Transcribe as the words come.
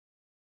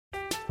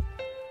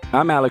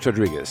I'm Alex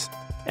Rodriguez.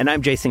 And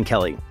I'm Jason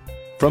Kelly.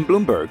 From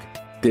Bloomberg,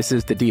 this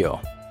is The Deal.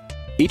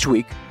 Each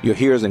week, you'll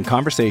hear us in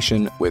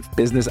conversation with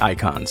business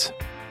icons.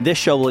 This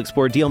show will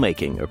explore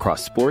deal-making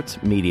across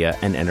sports, media,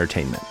 and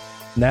entertainment.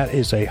 That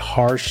is a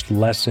harsh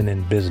lesson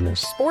in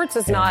business. Sports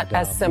is not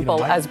as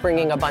simple as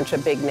bringing a bunch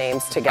of big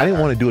names together. I didn't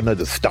want to do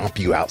another stomp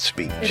you out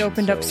speech. It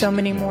opened up so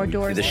many more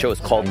doors. The show is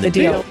called The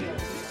Deal.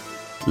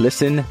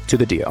 Listen to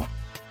The Deal.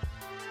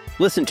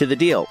 Listen to The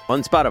Deal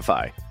on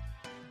Spotify.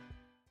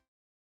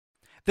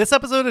 This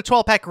episode of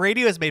 12 Pack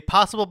Radio is made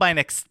possible by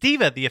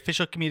Nextiva, the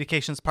official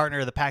communications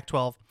partner of the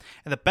Pac-12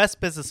 and the best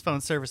business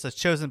phone service as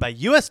chosen by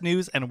U.S.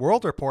 News and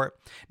World Report.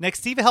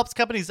 Nextiva helps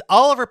companies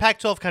all over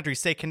Pac-12 countries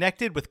stay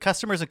connected with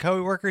customers and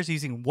coworkers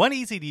using one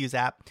easy-to-use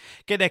app.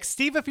 Get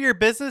Nextiva for your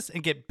business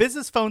and get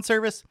business phone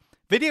service,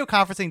 video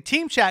conferencing,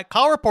 team chat,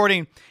 call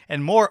reporting,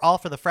 and more, all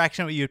for the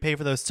fraction of what you would pay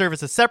for those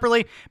services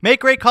separately. Make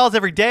great calls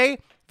every day.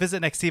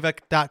 Visit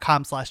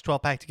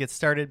Nextiva.com/12pack to get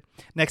started.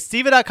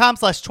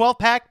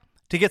 Nextiva.com/12pack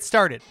to get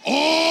started.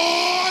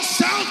 Oh,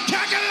 South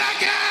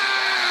Kakalaka!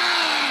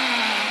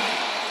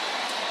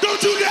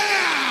 Don't you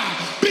dare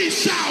be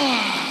sour!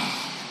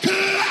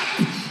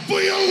 Clap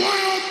for your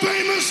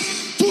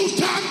world-famous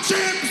two-time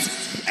champs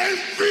and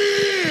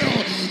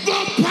feel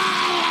the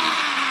power!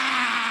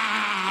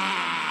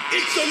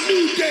 It's a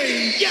new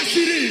day, yes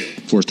it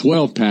is! For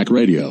 12 Pack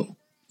Radio,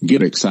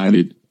 get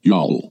excited,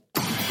 y'all.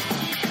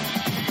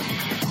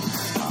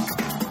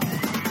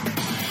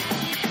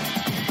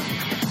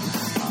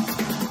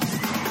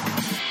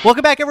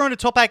 Welcome back, everyone, to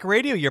 12 Pack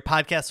Radio, your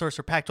podcast source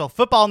for Pac-12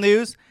 football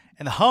news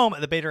and the home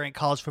of the Beta Rank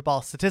College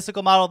Football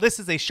Statistical Model. This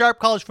is a Sharp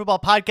College Football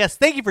podcast.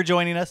 Thank you for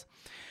joining us.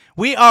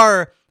 We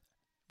are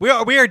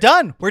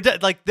done. We're done.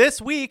 Like this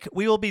week,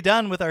 we will be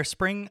done with our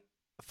spring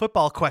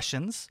football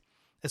questions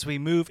as we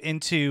move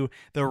into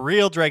the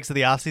real dregs of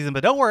the offseason.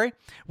 But don't worry,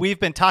 we've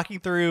been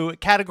talking through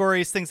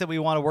categories, things that we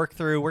want to work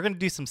through. We're going to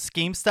do some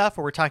scheme stuff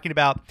where we're talking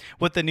about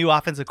what the new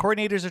offensive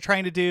coordinators are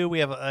trying to do. We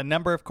have a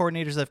number of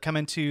coordinators that have come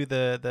into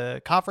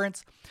the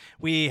conference.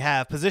 We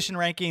have position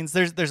rankings.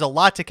 There's a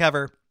lot to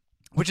cover,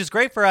 which is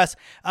great for us.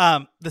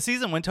 The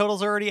season win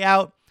totals are already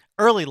out.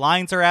 Early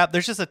lines are out.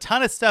 There's just a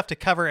ton of stuff to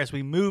cover as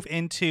we move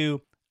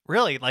into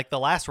really like the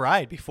last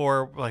ride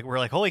before we're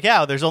like, holy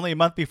cow, there's only a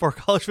month before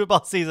college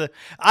football season.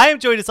 I am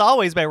joined as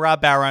always by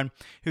Rob Bauron,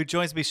 who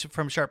joins me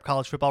from Sharp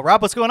College Football.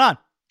 Rob, what's going on?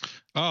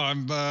 Oh,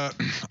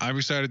 I'm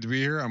excited to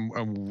be here.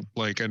 I'm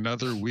like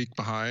another week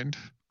behind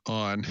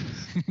on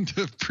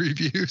the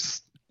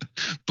previews,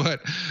 but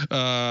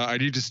I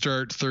need to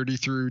start 30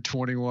 through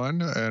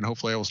 21, and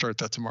hopefully I will start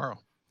that tomorrow.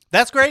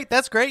 That's great.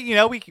 That's great. You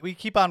know, we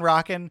keep on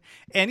rocking,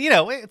 and you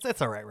know,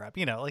 it's all right, Rob.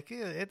 You know, like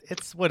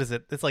it's what is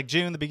it? It's like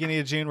June, the beginning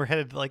of June. We're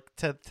headed like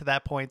to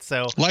that point.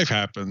 So life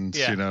happens,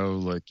 yeah. You know,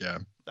 like, yeah.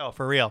 Oh,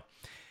 for real.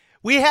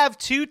 We have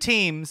two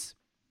teams.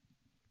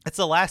 It's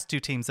the last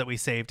two teams that we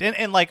saved.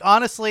 And like,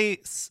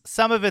 honestly,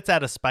 some of it's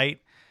out of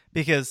spite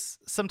because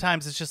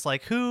sometimes it's just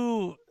like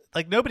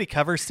nobody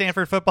covers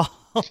Stanford football.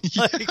 Like,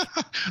 yeah,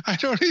 I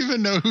don't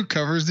even know who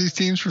covers these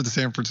teams for the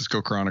San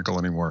Francisco Chronicle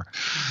anymore.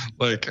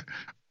 Like,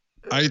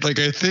 I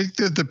think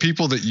that the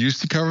people that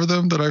used to cover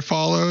them that I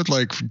followed,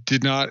 like,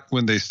 did not,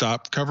 when they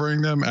stopped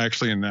covering them,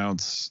 actually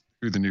announce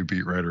who the new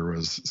beat writer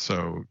was.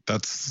 So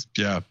that's,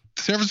 yeah.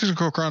 San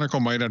Francisco Chronicle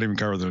might not even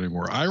cover them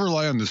anymore. I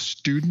rely on the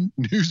student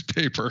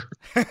newspaper.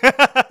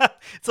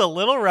 It's a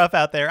little rough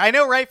out there. I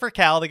know, right, for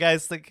Cal, the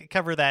guys that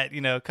cover that,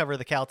 you know, cover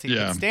the Cal team.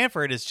 Yeah. But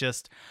Stanford is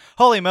just,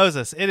 holy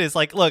Moses. It is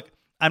like, look,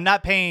 I'm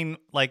not paying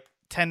like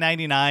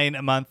 $10.99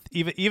 a month,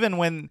 even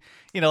when,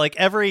 you know, like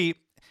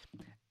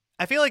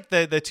I feel like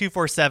the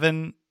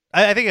 247,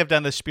 I think I've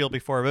done this spiel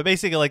before, but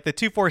basically like the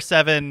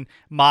 247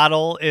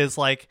 model is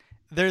like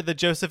they're the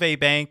Joseph A.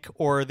 Bank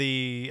or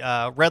the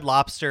Red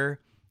Lobster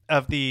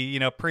of the, you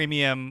know,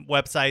 premium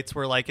websites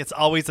where like it's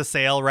always a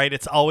sale, right?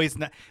 It's always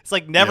it's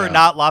like never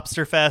not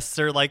Lobster Fest,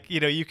 or like, you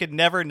know, you could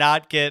never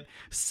not get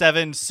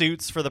 7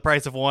 suits for the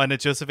price of one at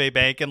Joseph A.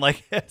 Bank. And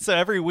like, so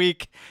every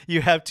week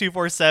you have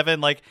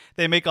 247, like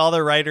they make all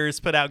their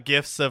writers put out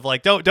gifts of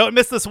like, don't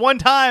miss this one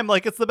time,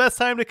 like it's the best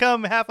time to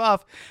come, half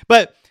off.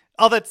 But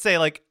all that to say,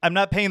 like, I'm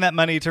not paying that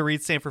money to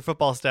read Stanford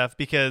football stuff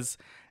because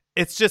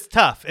it's just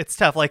tough. It's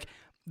tough. Like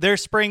their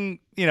spring,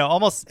 you know,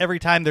 almost every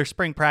time their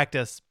spring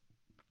practice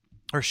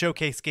or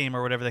showcase game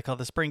or whatever they call it,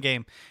 the spring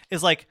game,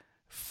 is like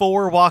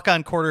 4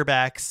 walk-on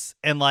quarterbacks,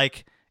 and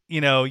like,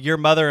 you know, your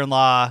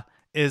mother-in-law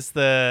is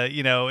the,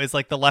 you know, is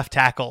like the left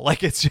tackle.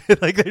 Like it's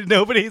just, like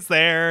nobody's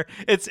there.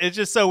 It's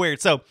just so weird.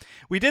 So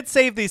we did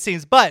save these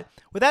teams, but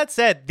with that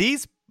said,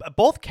 these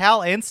both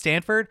Cal and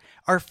Stanford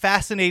are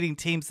fascinating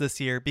teams this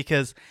year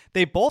because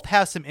they both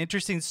have some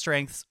interesting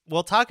strengths.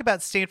 We'll talk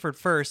about Stanford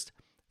first.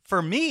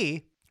 For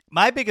me,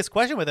 my biggest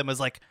question with them was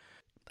like,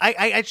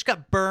 I just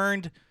got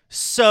burned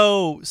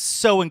so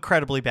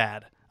incredibly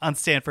bad on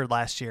Stanford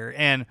last year,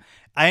 and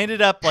I ended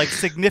up like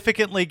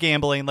significantly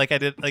gambling. Like I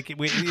did, like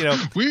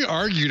we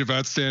argued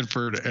about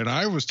Stanford, and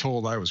I was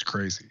told I was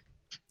crazy.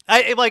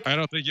 I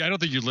don't think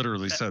you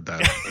literally said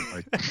that, but,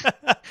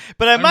 like,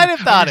 but I might have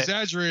thought I'm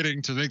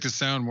exaggerating to make this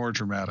sound more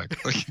dramatic.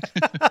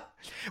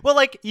 Well,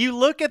 like you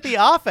look at the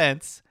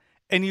offense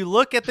and you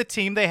look at the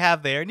team they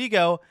have there and you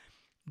go,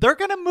 they're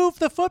going to move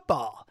the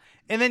football.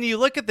 And then you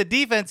look at the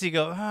defense, you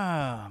go,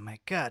 oh my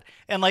God.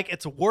 And like,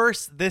 it's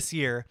worse this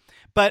year.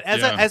 But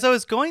as I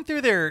was going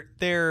through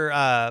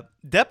their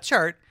depth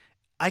chart,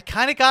 I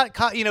kind of got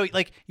caught,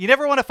 like you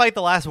never want to fight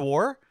the last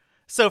war.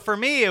 So for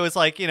me, it was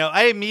like,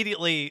 I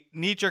immediately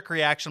knee-jerk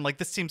reaction, like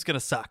this team's going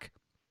to suck.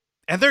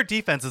 And their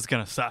defense is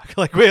going to suck.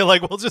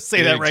 We'll just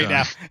say that right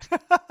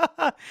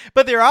now.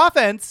 But their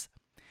offense,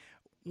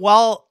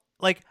 while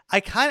like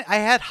I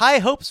had high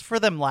hopes for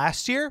them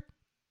last year,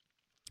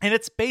 and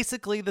it's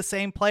basically the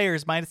same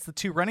players minus the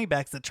 2 running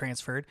backs that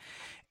transferred.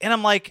 And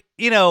I'm like,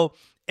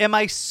 am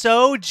I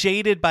so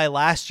jaded by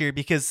last year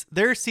because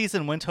their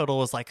season win total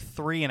was like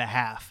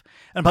 3.5.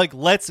 I'm like,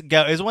 let's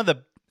go. It's one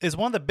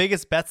of the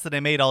biggest bets that I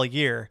made all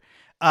year.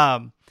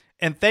 And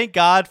thank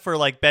God for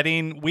like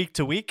betting week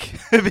to week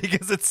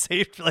because it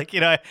saved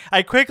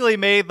I quickly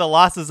made the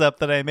losses up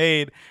that I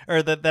made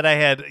or that I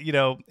had,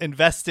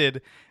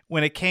 invested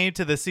when it came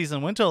to the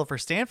season win total for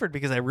Stanford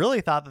because I really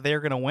thought that they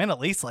were going to win at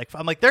least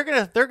I'm like, they're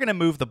going to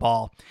move the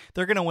ball.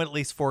 They're going to win at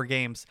least 4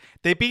 games.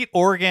 They beat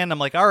Oregon. I'm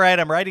like, all right,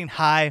 I'm riding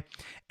high.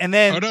 And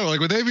then,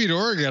 when they beat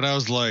Oregon, I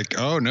was like,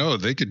 oh no,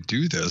 they could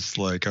do this.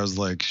 Like, I was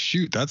like,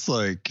 shoot, that's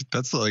like,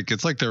 it's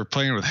like they're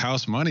playing with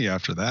house money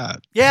after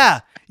that.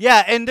 Yeah.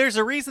 Yeah. And there's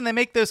a reason they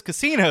make those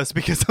casinos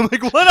because I'm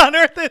like, what on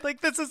earth?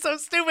 Like, this is so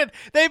stupid.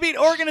 They beat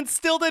Oregon and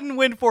still didn't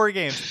win 4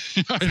 games.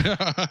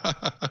 I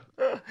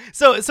know.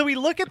 So we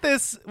look at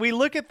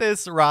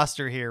this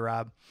roster here,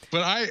 Rob.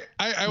 But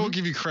I will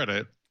give you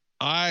credit.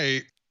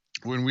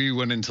 When we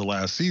went into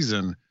last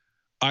season,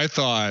 I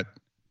thought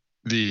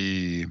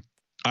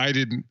I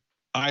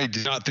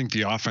did not think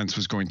the offense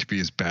was going to be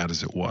as bad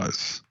as it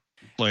was.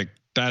 Like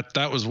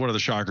that was one of the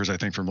shockers I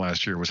think from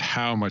last year was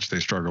how much they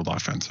struggled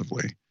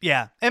offensively.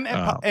 Yeah.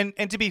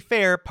 And to be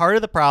fair, part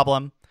of the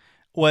problem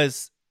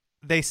was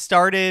they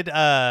started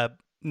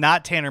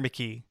not Tanner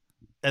McKee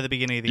at the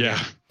beginning of the year.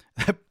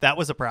 That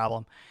was a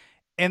problem.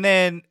 And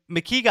then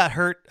McKee got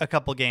hurt a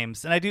couple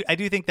games. And I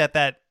do think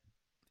that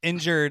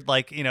injured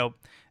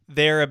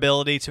their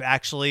ability to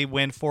actually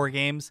win 4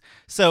 games.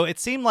 So it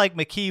seemed like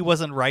McKee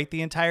wasn't right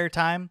the entire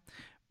time.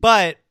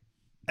 But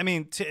I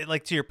mean,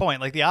 to your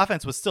point, the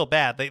offense was still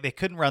bad. They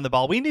couldn't run the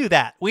ball. We knew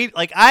that.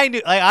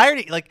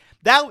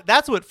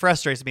 That's what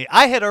frustrates me.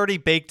 I had already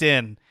baked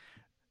in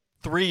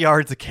 3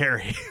 yards a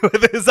carry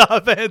with his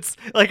offense.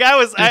 I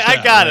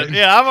got it.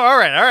 Yeah, I'm all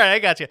right. All right, I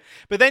got you.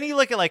 But then you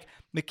look at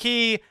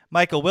McKee,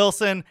 Michael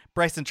Wilson,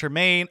 Bryson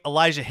Tremaine,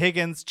 Elijah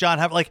Higgins, John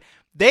Hubbard.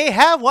 They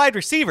have wide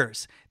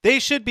receivers. They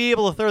should be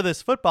able to throw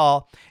this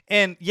football.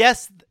 And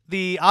yes,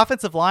 the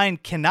offensive line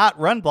cannot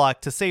run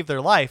block to save their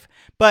life,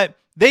 but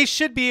they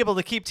should be able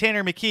to keep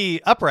Tanner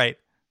McKee upright.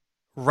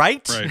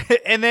 Right.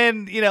 And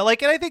then, and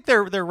I think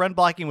their run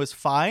blocking was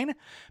fine,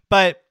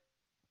 but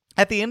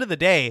at the end of the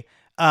day,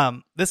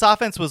 this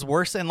offense was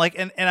worse. And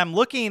I'm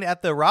looking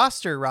at the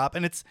roster, Rob,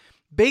 and it's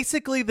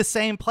basically the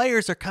same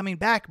players are coming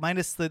back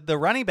minus the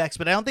running backs,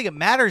 but I don't think it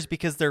matters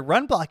because their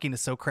run blocking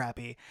is so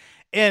crappy.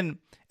 And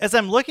as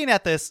I'm looking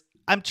at this,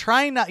 I'm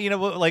trying not,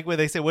 like when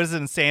they say, what is it,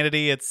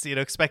 insanity? It's,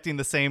 expecting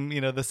the same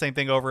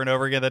thing over and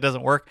over again. That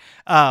doesn't work,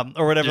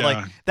 or whatever.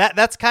 Yeah.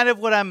 That's kind of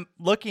what I'm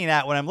looking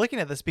at when I'm looking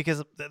at this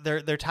because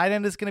their tight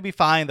end is going to be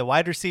fine. The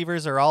wide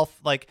receivers are all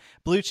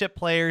blue chip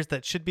players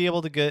that should be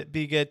able to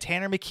be good.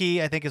 Tanner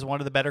McKee, I think, is one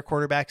of the better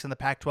quarterbacks in the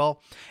Pac-12.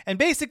 And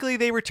basically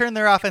they return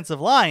their offensive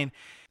line.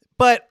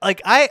 But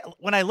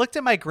when I looked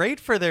at my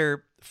grade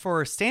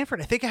for Stanford,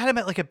 I think I had him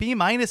at a B-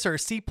 or a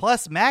C+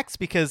 max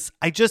because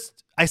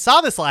I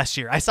saw this last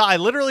year. I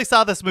literally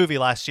saw this movie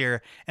last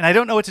year and I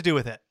don't know what to do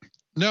with it.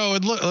 No,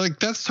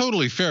 that's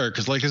totally fair.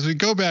 Cause as we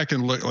go back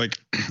and look,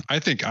 I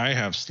think I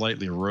have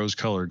slightly rose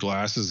colored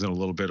glasses and a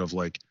little bit of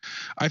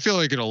I feel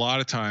like in a lot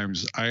of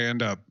times I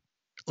end up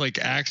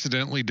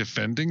accidentally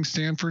defending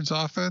Stanford's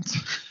offense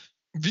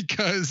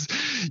because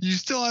you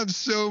still have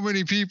so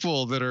many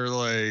people that are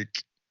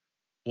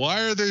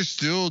why are they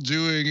still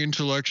doing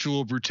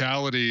intellectual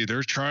brutality?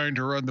 They're trying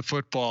to run the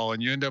football,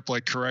 and you end up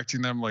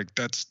correcting them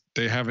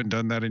they haven't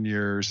done that in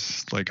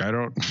years. I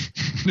don't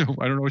know.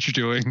 I don't know what you're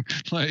doing.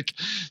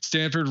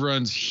 Stanford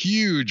runs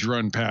huge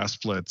run pass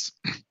splits,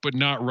 but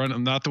not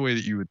the way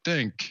that you would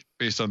think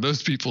based on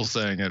those people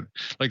saying it.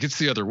 It's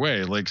the other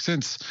way.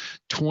 Since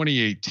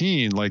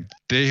 2018,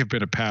 they have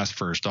been a pass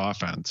first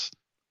offense,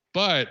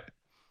 but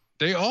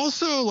they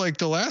also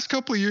the last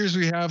couple of years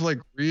we have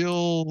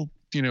real,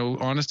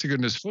 honest to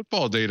goodness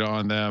football data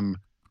on them.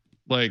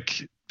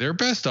 Their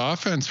best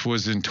offense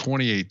was in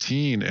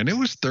 2018 and it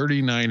was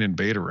 39 in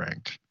beta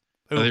rank.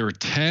 They were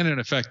 10 in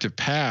effective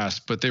pass,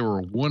 but they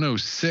were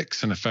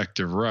 106 in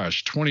effective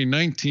rush.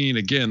 2019,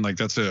 again,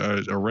 that's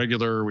a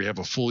regular, we have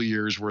a full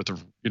year's worth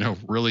of,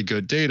 really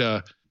good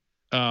data.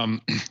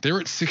 They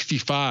were at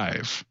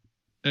 65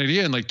 and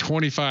again,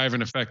 25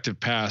 in effective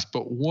pass,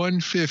 but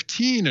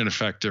 115 in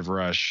effective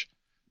rush.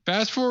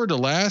 Fast forward to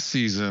last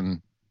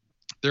season,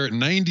 they're at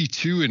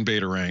 92 in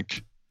beta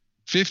rank,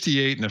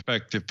 58 in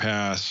effective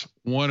pass,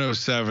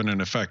 107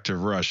 in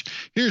effective rush.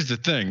 Here's the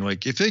thing.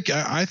 Like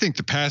I think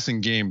the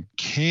passing game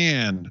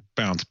can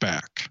bounce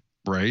back,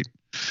 right?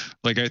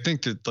 Like, I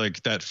think that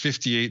like that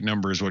 58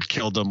 number is what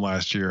killed them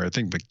last year. I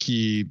think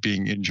McKee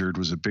being injured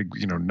was a big,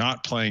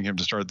 not playing him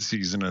to start the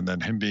season and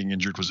then him being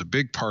injured was a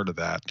big part of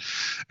that.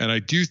 And I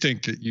do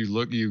think that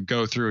you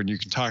go through and you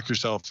can talk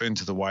yourself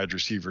into the wide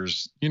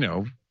receivers,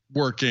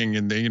 working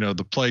and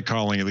the play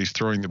calling, at least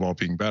throwing the ball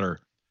being better.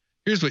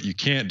 Here's what you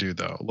can't do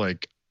though.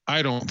 Like,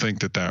 I don't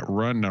think that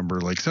run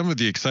number, like some of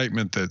the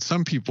excitement that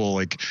some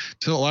people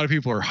so a lot of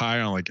people are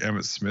high on like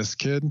Emmitt Smith's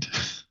kid.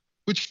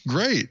 Which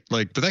great,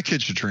 but that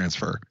kid should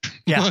transfer.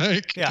 Yeah,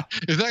 yeah.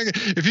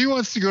 If he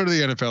wants to go to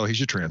the NFL, he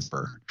should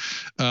transfer.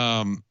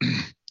 I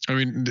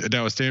mean,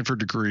 now a Stanford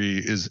degree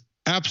is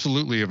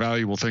absolutely a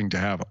valuable thing to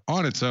have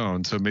on its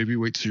own. So maybe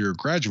wait till your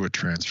graduate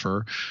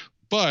transfer.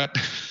 But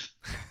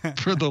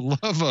for the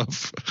love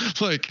of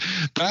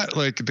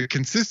the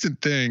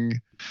consistent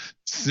thing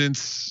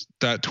since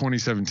that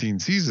 2017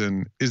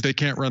 season is they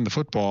can't run the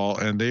football,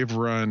 and they've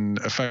run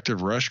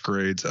effective rush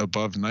grades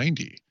above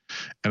 90.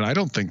 And I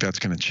don't think that's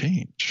going to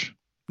change.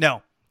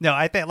 No,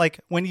 I think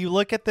when you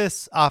look at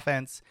this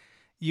offense,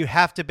 you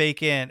have to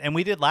bake in, and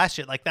we did last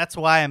year. That's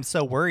why I'm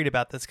so worried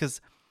about this,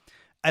 because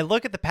I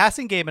look at the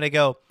passing game and I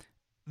go,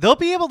 they'll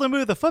be able to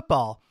move the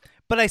football.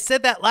 But I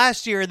said that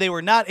last year, they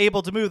were not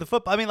able to move the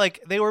football. I mean,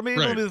 they were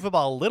able to move the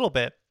football a little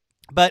bit,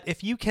 but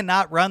if you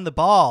cannot run the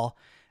ball,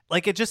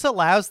 it just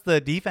allows the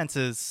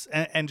defenses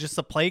and just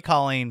the play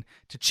calling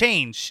to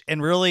change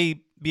and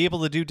really be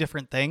able to do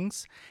different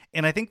things.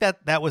 And I think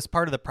that was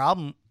part of the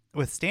problem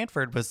with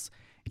Stanford was,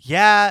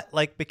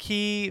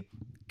 McKee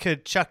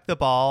could chuck the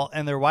ball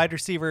and their wide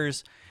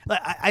receivers.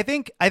 I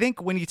think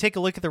when you take a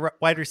look at the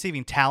wide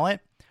receiving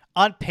talent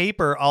on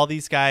paper, all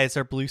these guys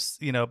are blue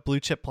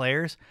chip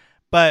players.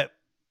 But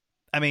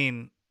I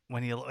mean,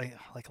 when you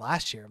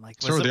last year, I'm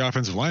like, so are the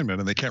offensive linemen,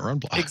 and they can't run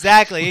block.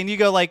 Exactly. And you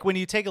go when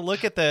you take a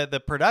look at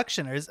the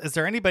production, is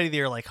there anybody that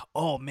you're like,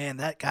 oh man,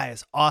 that guy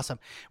is awesome?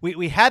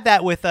 We had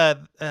that with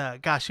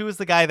who was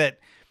the guy that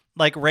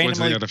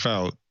randomly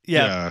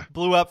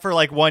blew up for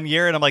 1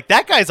 year, and I'm like,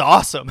 that guy's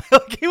awesome.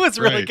 He was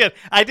really good.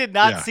 I did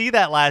not see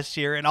that last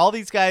year, and all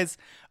these guys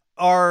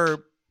are.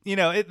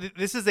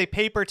 This is a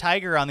paper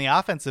tiger on the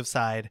offensive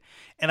side,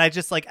 and I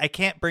just I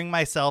can't bring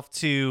myself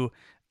to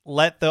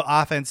let the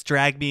offense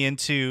drag me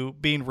into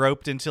being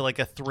roped into a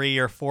 3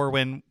 or 4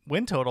 win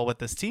total with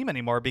this team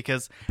anymore,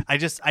 because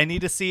I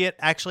need to see it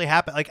actually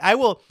happen. I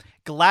will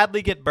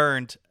gladly get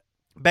burned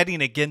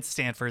betting against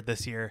Stanford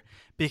this year,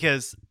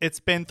 because it's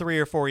been 3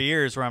 or 4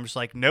 years where I'm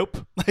just nope.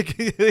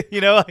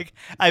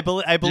 I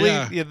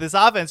believe this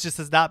offense just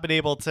has not been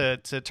able to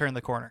turn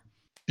the corner.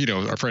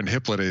 Our friend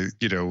Hiplet,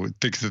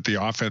 thinks that the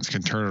offense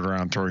can turn it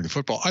around throwing the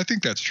football. I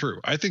think that's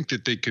true. I think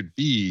that they could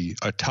be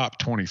a top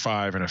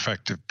 25 in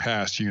effective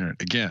pass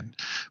unit again.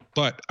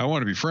 But I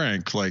want to be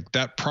frank,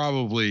 that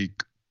probably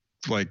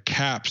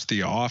caps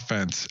the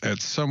offense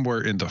at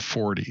somewhere in the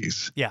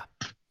 40s. Yeah.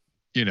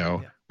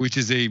 Which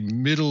is a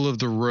middle of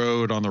the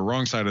road, on the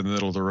wrong side of the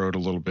middle of the road a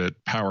little bit,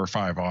 Power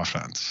 5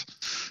 offense.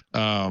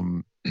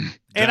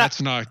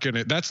 That's not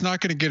gonna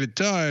get it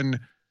done.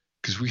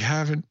 Because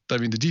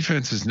the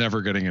defense is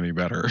never getting any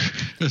better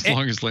as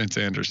long as Lance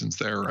Anderson's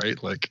there, right?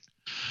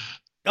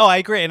 Oh, I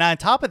agree. And on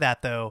top of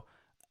that, though,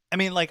 I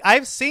mean,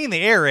 I've seen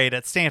the air raid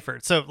at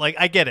Stanford. So,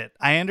 I get it.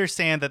 I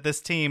understand that this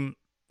team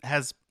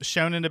has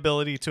shown an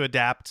ability to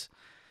adapt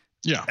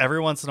every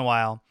once in a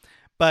while.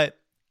 But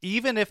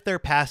even if their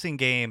passing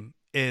game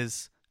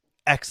is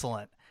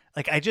excellent,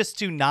 I just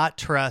do not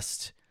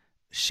trust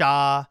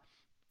Shaw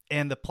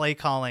and the play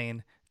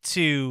calling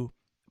to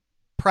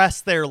press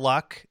their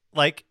luck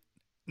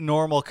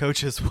normal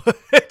coaches would.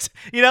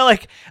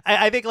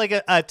 I think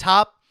a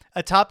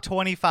top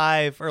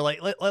 25, or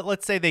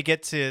let's say they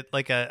get to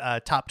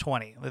a top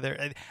 20.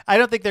 I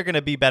don't think they're going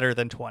to be better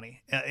than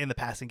 20 in the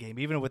passing game,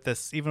 even with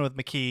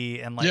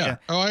McKee and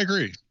I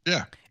agree.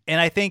 Yeah.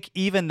 And I think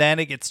even then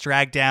it gets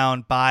dragged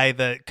down by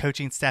the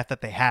coaching staff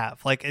that they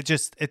have.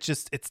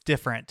 It's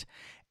different.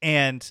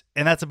 And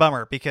that's a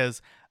bummer,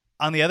 because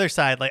on the other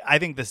side, I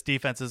think this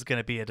defense is going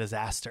to be a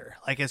disaster.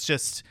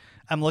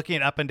 I'm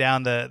looking up and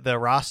down the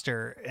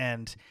roster,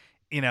 and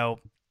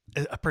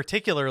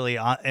particularly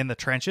in the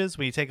trenches,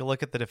 when you take a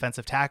look at the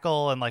defensive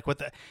tackle and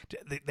what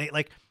they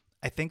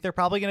I think they're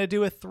probably going to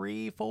do a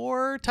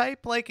 3-4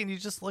 type, and you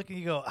just look and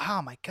you go,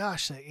 oh my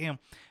gosh,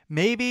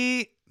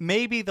 maybe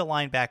the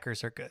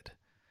linebackers are good,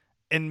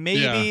 and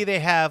maybe they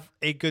have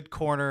a good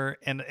corner,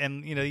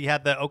 and you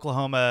had the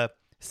Oklahoma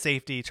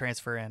safety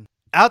transfer in.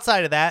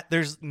 Outside of that,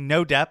 there's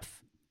no depth.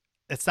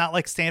 It's not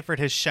like Stanford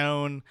has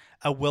shown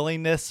a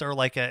willingness or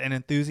an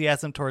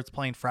enthusiasm towards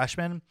playing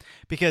freshmen,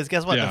 because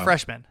guess what? They're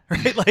freshmen,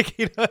 right?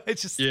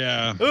 It's just,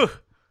 ooh.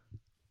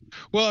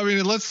 Well,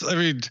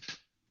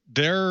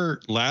 their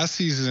last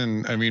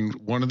season,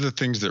 one of the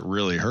things that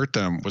really hurt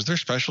them was their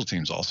special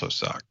teams also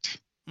sucked.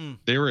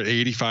 They were at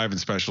 85 in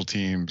special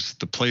teams.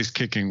 The place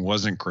kicking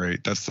wasn't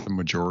great. That's the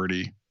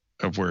majority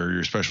of where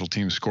your special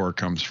team score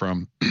comes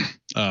from.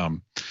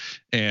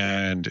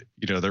 And,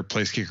 their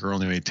place kicker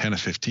only made 10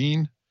 of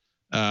 15.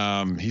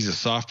 He's a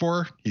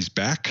sophomore. He's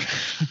back.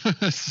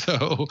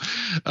 So,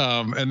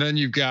 and then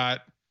you've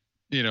got,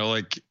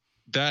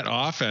 that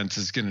offense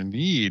is going to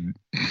need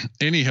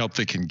any help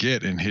they can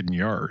get in hidden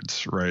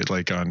yards, right?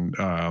 Like on,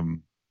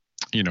 on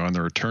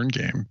the return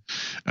game.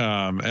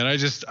 And I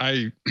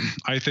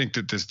think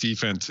that this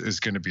defense is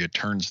going to be a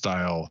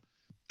turnstile,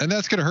 and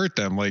that's going to hurt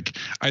them. Like,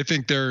 I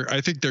think they're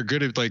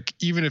good at, like,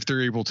 even if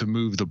they're able to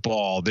move the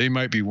ball, they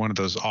might be one of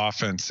those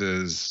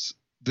offenses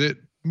that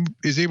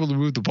is able to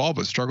move the ball,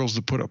 but struggles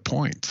to put up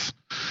points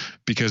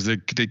because they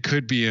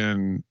could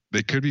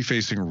be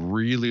facing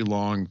really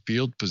long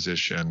field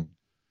position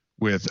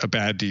with a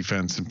bad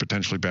defense and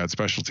potentially bad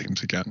special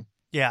teams again.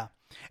 Yeah.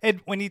 And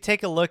when you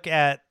take a look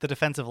at the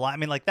defensive line, I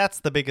mean, like, that's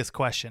the biggest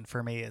question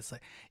for me is,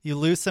 like, you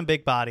lose some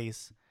big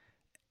bodies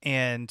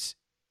and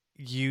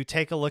you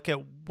take a look at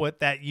what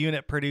that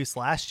unit produced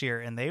last year,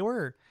 and they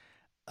were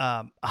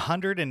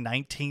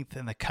 119th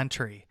in the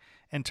country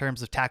in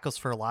terms of tackles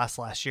for loss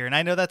last year. And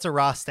I know that's a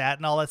raw stat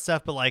and all that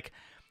stuff, but like,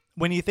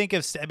 when you think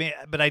of,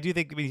 I do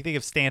think when you think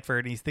of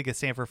Stanford and you think of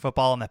Stanford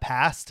football in the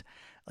past,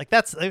 like,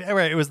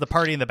 it was the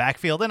party in the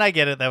backfield. And I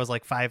get it. That was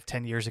like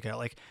 5-10 years ago.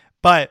 Like,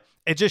 but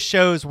it just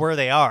shows where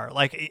they are.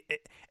 Like,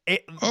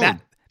 they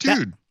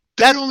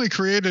only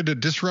created a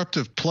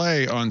disruptive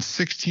play on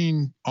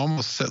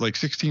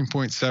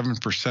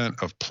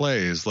 16.7% of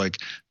plays. Like,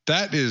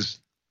 that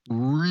is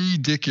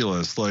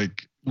ridiculous.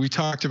 Like, we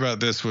talked about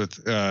this with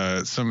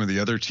some of the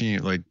other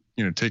teams, like,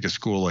 take a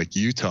school like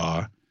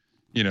Utah.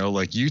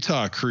 Like,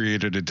 Utah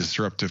created a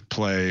disruptive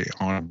play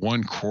on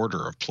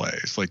 1/4 of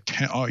plays, like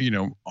 10,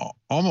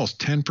 almost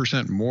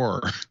 10% more,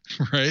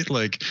 right?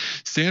 Like,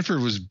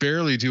 Stanford was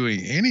barely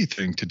doing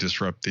anything to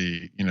disrupt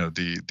the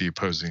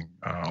opposing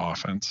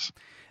offense.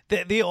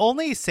 The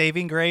only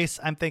saving grace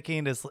I'm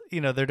thinking is,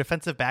 their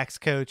defensive backs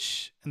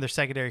coach and their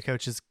secondary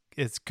coach is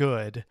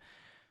good,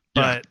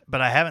 but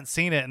I haven't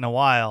seen it in a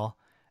while.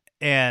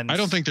 And I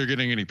don't think they're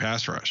getting any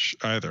pass rush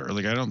either.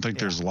 Like, I don't think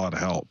there's a lot of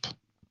help.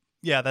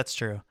 Yeah, that's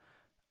true.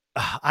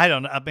 I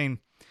don't know. I mean,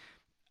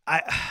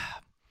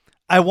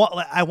 I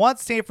want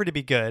Stanford to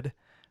be good,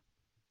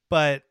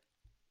 but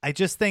I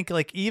just think,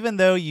 like, even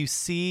though you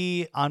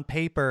see on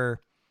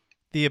paper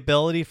the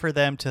ability for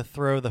them to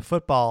throw the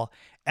football,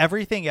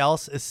 everything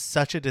else is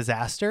such a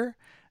disaster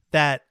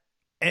that,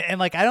 and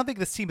like, I don't think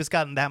this team has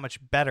gotten that much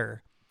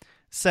better.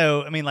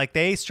 So, I mean, like,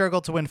 they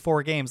struggled to win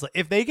 4 games. Like,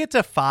 if they get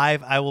to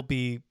 5, I will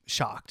be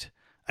shocked.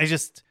 I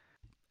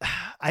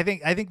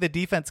think the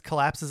defense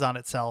collapses on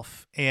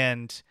itself,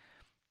 and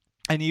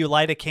you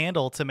light a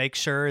candle to make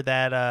sure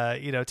that,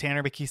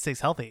 Tanner McKee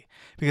stays healthy,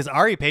 because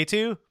Ari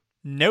Petu,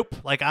 nope.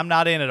 Like, I'm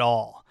not in at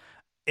all.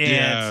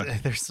 And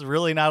there's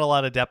really not a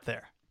lot of depth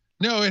there.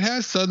 No, it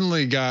has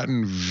suddenly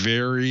gotten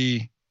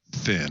very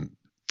thin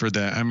for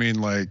that. I mean,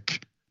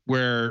 like,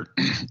 where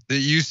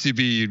it used to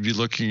be, you'd be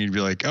looking, you'd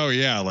be like, oh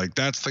yeah, like,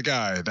 that's the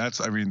guy. And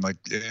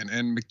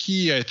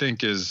McKee, I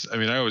think is, I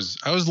mean, I was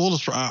a little,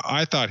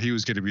 I thought he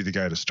was going to be the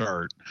guy to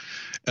start.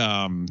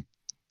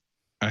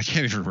 I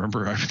can't even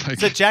remember.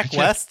 Is it Jack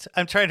West?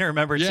 I'm trying to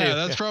remember too. Yeah,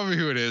 that's probably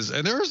who it is.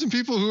 And there are some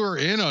people who are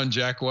in on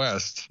Jack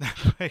West.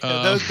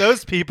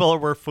 Those people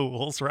were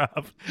fools,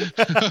 Rob.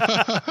 Yeah,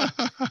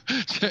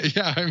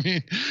 I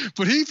mean,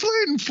 but he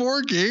played in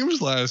 4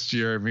 games last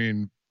year. I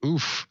mean,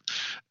 oof.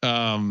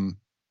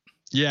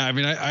 Yeah, I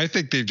mean, I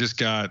think they've just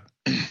got,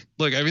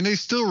 look, I mean, they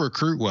still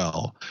recruit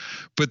well,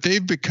 but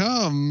they've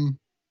become,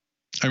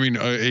 I mean,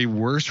 a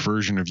worse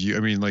version of you. I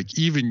mean, like,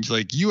 even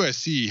like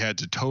USC had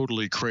to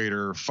totally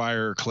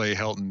fire Clay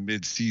Helton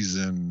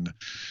mid-season.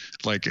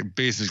 Like,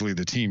 basically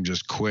the team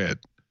just quit,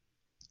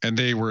 and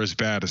they were as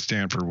bad as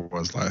Stanford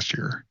was last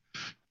year.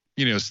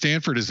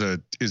 Stanford is a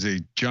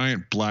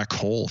giant black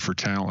hole for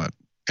talent.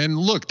 And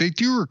look, they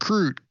do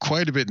recruit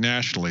quite a bit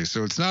nationally,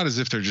 so it's not as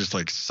if they're just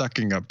like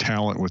sucking up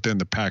talent within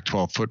the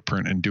Pac-12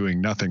 footprint and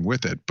doing nothing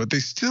with it, but they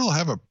still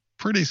have a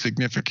pretty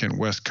significant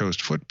West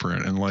Coast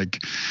footprint. And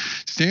like,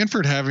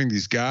 Stanford having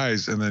these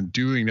guys and then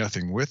doing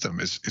nothing with them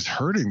is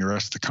hurting the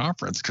rest of the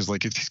conference. Cause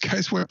like, if these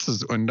guys went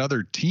to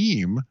another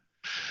team,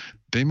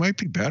 they might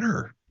be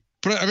better.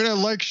 But I mean, I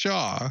like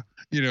Shaw,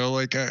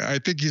 like, I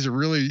think he's a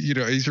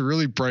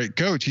really bright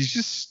coach. He's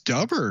just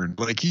stubborn.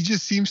 Like, he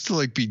just seems to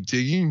like be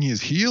digging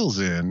his heels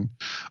in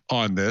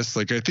on this.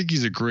 Like, I think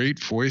he's a great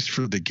voice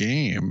for the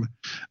game.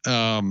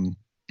 In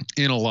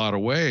a lot of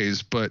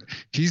ways, but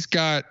he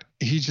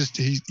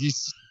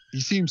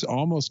seems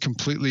almost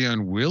completely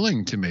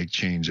unwilling to make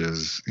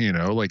changes.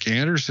 Like,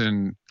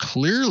 Anderson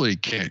clearly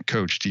can't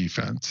coach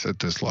defense at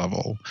this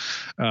level.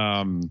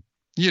 And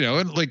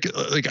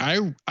like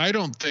I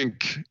don't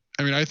think,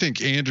 I mean, I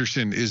think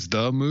Anderson is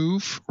the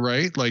move,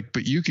 right? Like,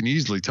 but you can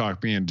easily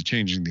talk me into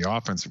changing the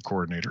offensive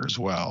coordinator as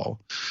well.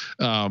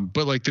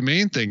 But like, the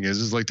main thing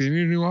is like, they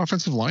need a new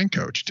offensive line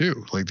coach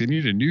too. Like, they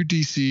need a new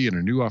DC and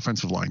a new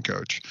offensive line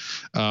coach.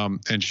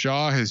 And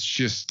Shaw has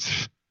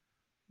just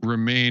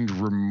remained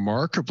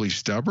remarkably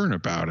stubborn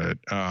about it.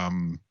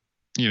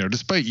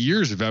 despite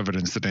years of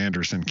evidence that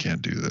Anderson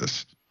can't do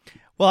this.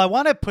 Well, I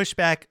want to push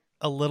back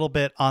a little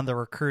bit on the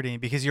recruiting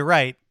because you're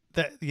right.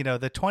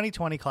 The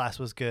 2020 class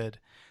was good.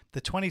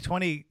 The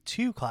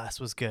 2022 class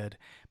was good.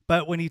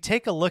 But when you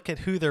take a look at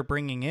who they're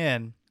bringing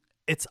in,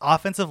 it's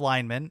offensive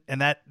linemen,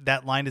 and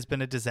that line has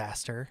been a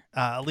disaster,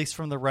 at least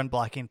from the run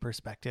blocking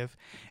perspective.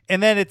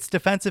 And then it's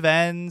defensive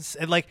ends,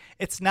 and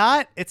it's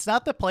not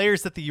the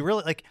players that you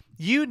really like.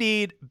 You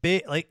need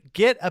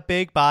get a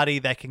big body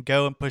that can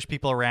go and push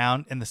people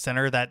around in the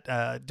center of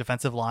that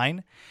defensive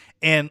line,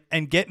 and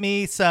get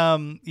me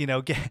some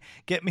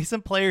get me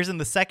some players in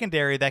the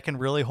secondary that can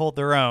really hold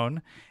their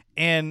own.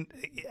 And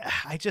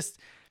I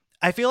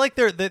feel like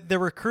the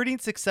recruiting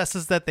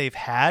successes that they've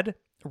had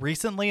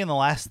recently in the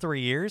last 3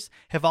 years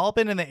have all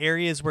been in the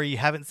areas where you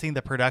haven't seen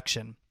the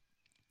production.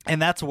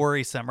 And that's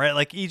worrisome, right?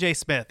 Like EJ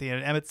Smith,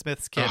 Emmitt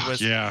Smith's kid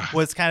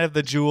was kind of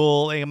the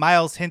jewel.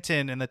 Miles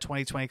Hinton in the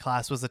 2020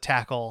 class was a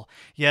tackle.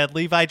 You had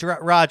Levi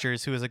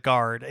Rogers, who was a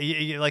guard.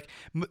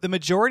 The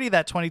majority of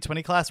that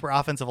 2020 class were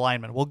offensive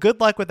linemen. Well, good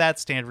luck with that,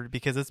 Stanford,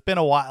 because it's been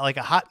a while, like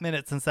a hot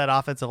minute since that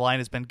offensive line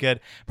has been good.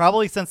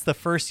 Probably since the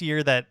first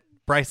year that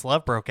Bryce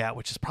Love broke out,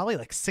 which is probably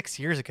like 6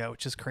 years ago,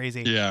 which is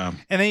crazy. Yeah.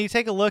 And then you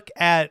take a look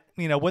at,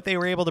 what they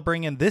were able to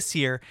bring in this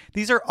year.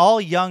 These are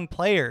all young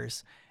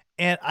players.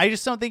 And I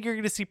just don't think you're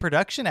going to see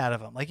production out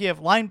of them. Like you have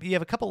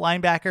a couple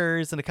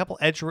linebackers and a couple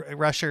edge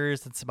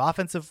rushers and some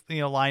offensive,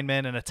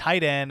 linemen and a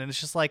tight end. And it's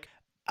just like,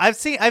 I've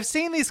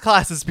seen these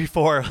classes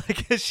before.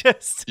 Like it's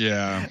just,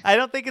 I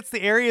don't think it's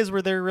the areas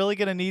where they're really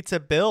going to need to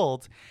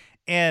build.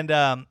 And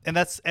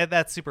that's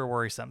super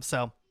worrisome.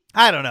 So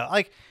I don't know.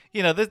 Like,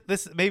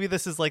 this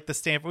is like the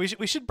Stanford.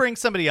 We should bring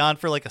somebody on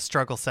for like a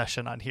struggle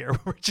session on here.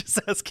 We're just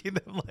asking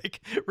them like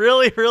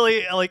really,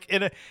 really like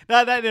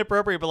not that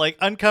inappropriate, but like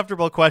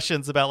uncomfortable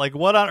questions about like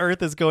what on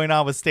earth is going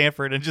on with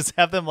Stanford, and just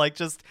have them like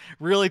just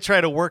really try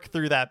to work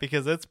through that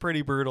because it's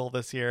pretty brutal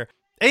this year.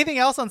 Anything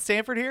else on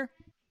Stanford here?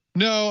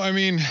 No, I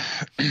mean,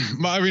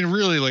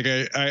 really, like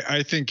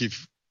I think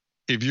if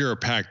you're a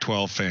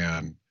Pac-12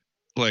 fan,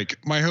 like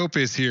my hope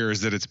is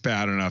that it's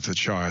bad enough that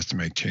Shaw has to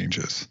make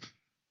changes.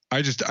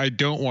 I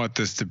don't want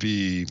this to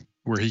be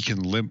where he can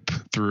limp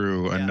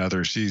through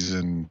another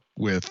season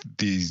with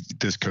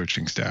this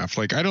coaching staff.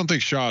 Like, I don't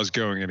think Shaw is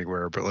going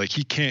anywhere, but like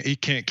he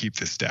can't keep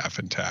this staff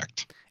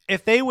intact.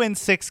 If they win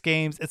 6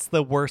 games, it's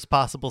the worst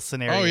possible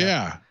scenario. Oh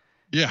yeah.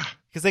 Yeah.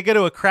 Because they go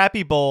to a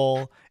crappy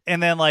bowl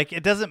and then like,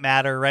 it doesn't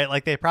matter, right?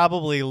 Like they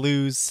probably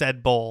lose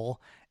said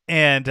bowl.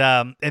 And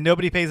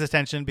nobody pays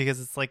attention because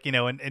it's like,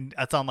 and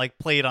it's on like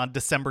played on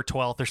December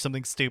 12th or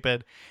something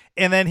stupid.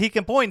 And then he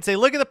can point and say,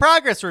 look at the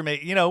progress we're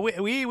making.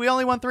 We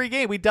only won 3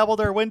 games. We doubled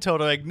our win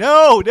total. Like,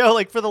 no,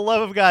 like for the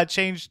love of God,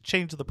 change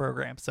the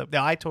program. So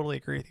no, I totally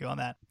agree with you on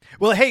that.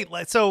 Well, hey,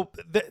 so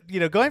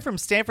going from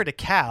Stanford to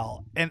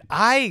Cal, and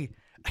I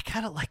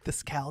kind of like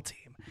this Cal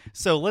team.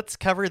 So let's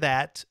cover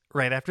that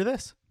right after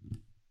this.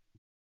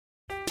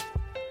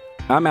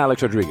 I'm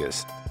Alex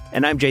Rodriguez.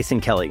 And I'm Jason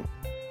Kelly.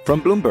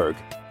 From Bloomberg,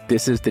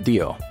 this is The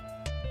Deal.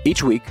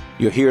 Each week,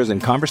 you'll hear us in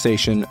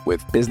conversation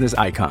with business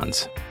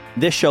icons.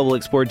 This show will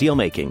explore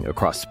deal-making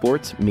across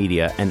sports,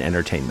 media, and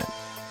entertainment.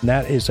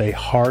 That is a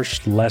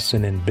harsh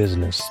lesson in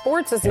business.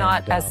 Sports is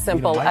not as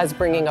simple as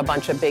bringing a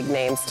bunch of big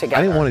names together.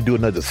 I didn't want to do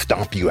another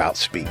stomp you out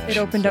speech. It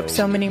opened up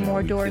so many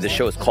more doors. The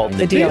show is called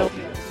The Deal.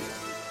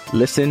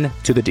 Listen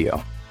to The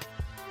Deal.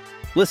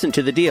 Listen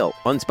to The Deal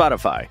on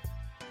Spotify.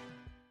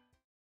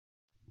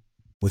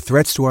 With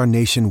threats to our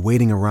nation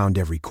waiting around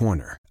every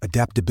corner,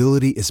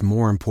 adaptability is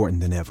more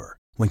important than ever.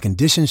 When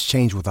conditions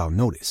change without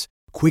notice,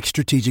 quick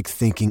strategic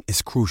thinking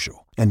is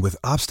crucial. And with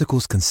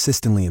obstacles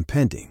consistently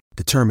impending,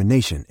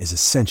 determination is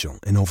essential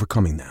in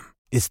overcoming them.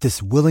 It's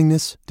this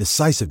willingness,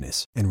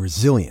 decisiveness, and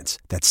resilience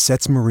that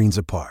sets Marines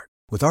apart.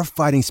 With our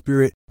fighting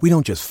spirit, we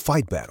don't just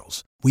fight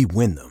battles, we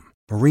win them.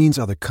 Marines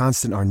are the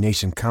constant our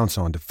nation counts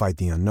on to fight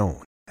the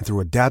unknown. And through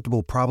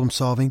adaptable problem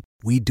solving,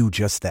 we do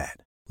just that.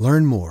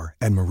 Learn more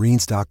at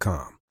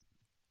marines.com.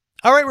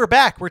 All right, we're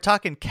back. We're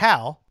talking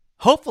Cal.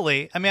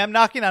 Hopefully, I'm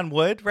knocking on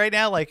wood right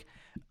now. Like,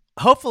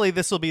 hopefully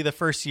this will be the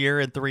first year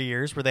in 3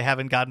 years where they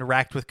haven't gotten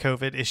racked with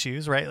COVID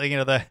issues, right?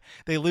 Like,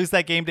 they lose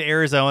that game to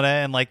Arizona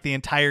and like the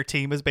entire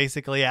team is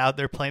basically out.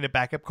 They're playing a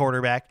backup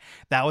quarterback.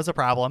 That was a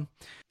problem.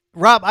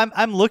 Rob,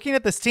 I'm looking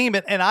at this team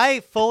and I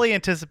fully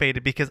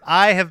anticipated, because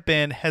I have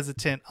been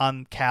hesitant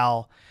on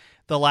Cal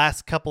the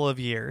last couple of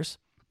years,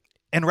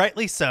 and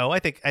rightly so. I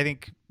think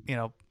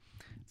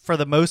for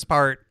the most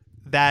part,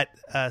 that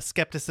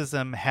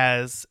skepticism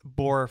has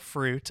bore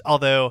fruit.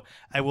 Although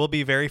I will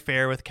be very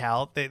fair with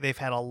Cal. They've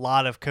had a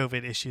lot of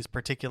COVID issues,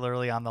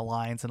 particularly on the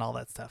lines and all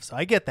that stuff. So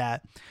I get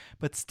that.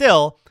 But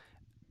still,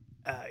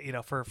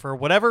 for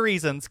whatever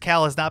reasons,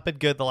 Cal has not been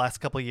good the last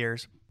couple of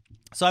years.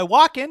 So I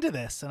walk into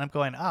this and I'm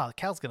going, oh,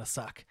 Cal's going to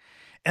suck.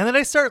 And then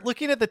I start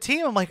looking at the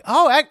team. I'm like,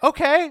 oh,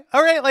 okay.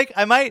 All right. Like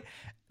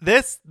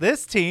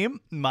this team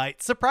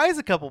might surprise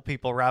a couple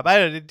people, Rob.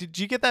 Did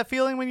you get that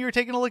feeling when you were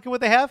taking a look at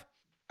what they have?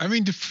 I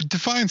mean,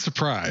 define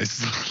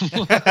surprise.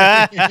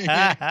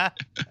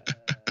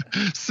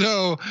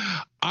 So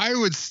I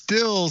would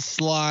still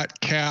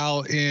slot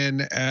Cal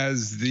in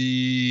as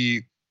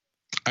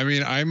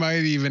I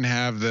might even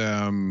have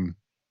them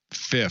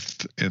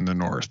 5th in the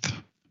North,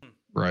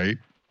 right?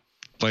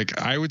 Like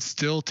I would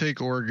still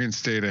take Oregon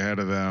State ahead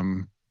of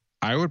them.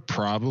 I would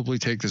probably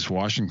take this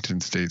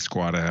Washington State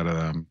squad ahead of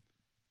them.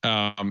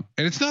 And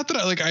it's not that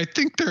I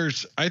think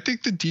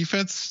the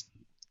defense,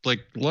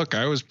 look,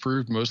 I was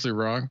proved mostly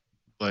wrong.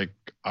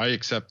 I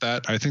accept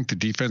that. I think the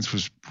defense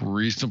was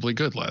reasonably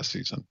good last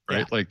season,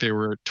 right? Yeah. They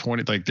were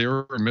 20, they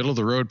were a middle of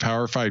the road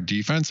Power 5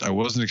 defense. I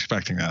wasn't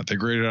expecting that. They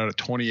graded out at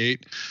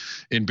 28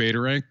 in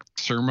beta rank.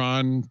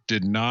 Sermon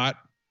did not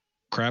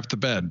crap the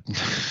bed,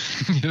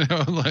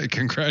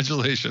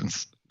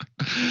 congratulations.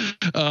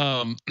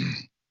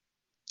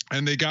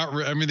 And they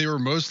were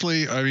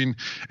mostly, and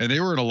they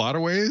were in a lot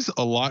of ways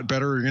a lot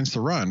better against the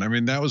run.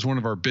 That was one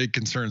of our big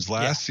concerns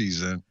last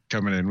season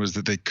coming in, was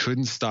that they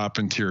couldn't stop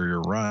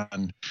interior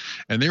run.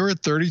 And they were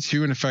at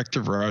 32 in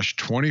effective rush,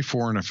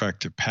 24 in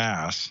effective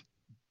pass.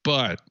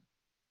 But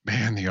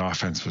man, the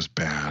offense was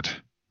bad.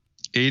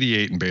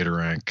 88 in beta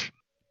rank,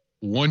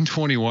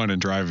 121 in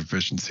drive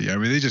efficiency.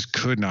 They just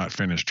could not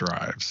finish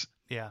drives.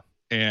 Yeah.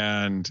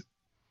 And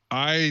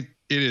it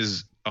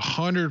is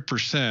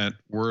 100%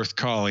 worth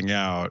calling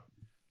out.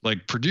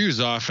 Purdue's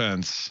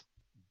offense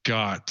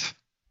got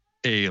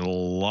a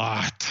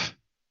lot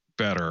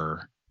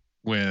better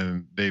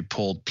when they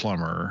pulled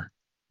Plummer.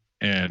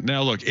 And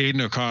now look,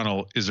 Aiden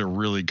O'Connell is a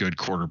really good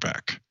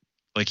quarterback.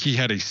 He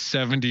had a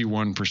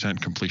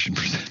 71% completion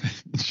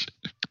percentage.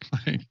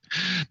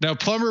 Now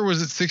Plummer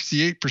was at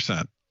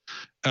 68%.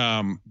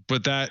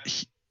 But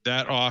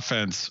that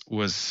offense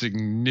was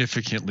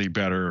significantly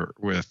better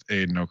with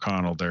Aiden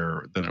O'Connell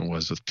there than it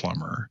was with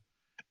Plummer.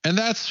 And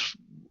I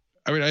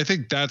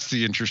think that's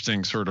the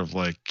interesting sort of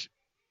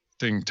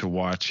thing to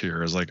watch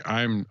here is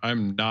I'm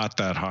not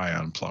that high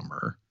on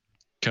Plummer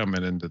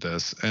coming into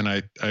this. And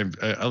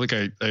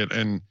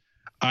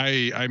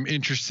I'm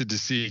interested to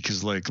see,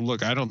 because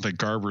look, I don't think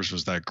Garbers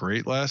was that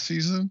great last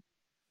season,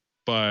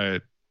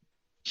 but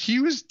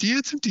he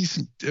had some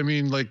decent,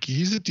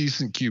 he's a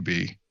decent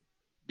QB.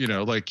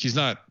 He's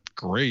not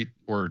great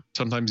or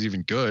sometimes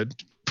even good,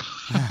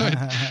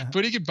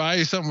 but he could buy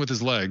you something with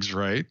his legs,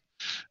 right?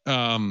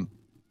 And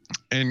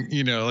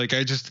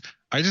I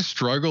just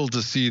struggle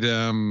to see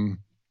them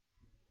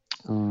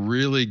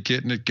really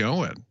getting it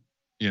going,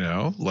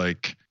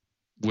 with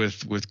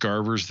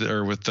Garbers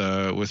there,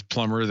 with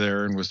Plummer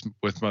there, and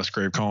with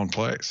Musgrave calling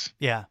plays.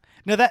 Yeah,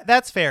 no,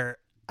 that's fair.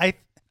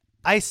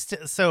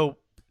 So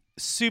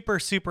super,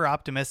 super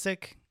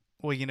optimistic.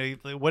 Well,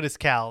 what is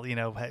Cal?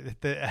 I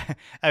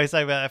was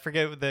talking about, I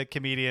forget the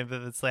comedian,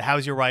 but it's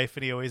how's your wife?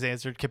 And he always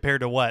answered, compared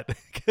to what?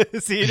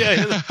 Because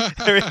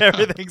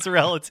everything's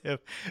relative.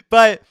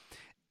 But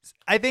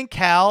I think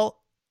Cal's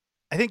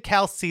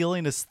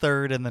ceiling is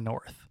 3rd in the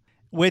North,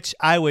 which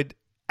I would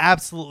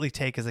absolutely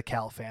take as a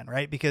Cal fan,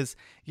 right? Because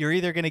you're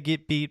either going to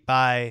get beat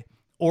by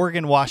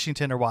Oregon,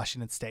 Washington, or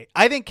Washington State.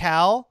 I think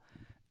Cal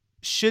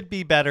should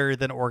be better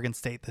than Oregon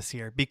State this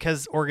year,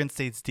 because Oregon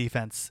State's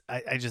defense,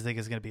 I just think,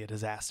 is going to be a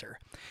disaster.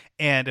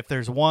 And if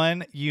there's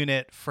one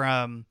unit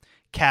from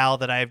Cal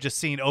that I've just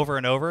seen over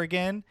and over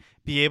again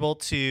be able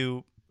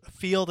to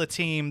field a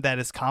team that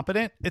is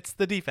competent, it's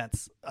the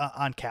defense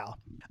on Cal.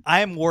 I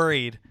am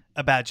worried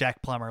about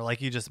Jack Plummer, like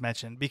you just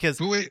mentioned,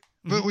 because...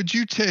 But would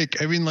you take,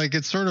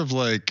 it's sort of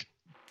like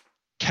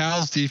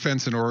Cal's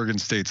defense and Oregon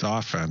State's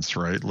offense,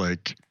 right?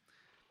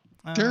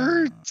 I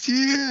don't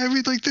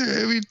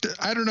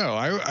know.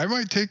 I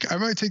might take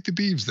the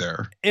Beavs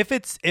there. If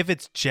it's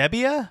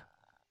Jebbia,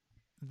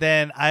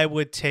 then I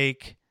would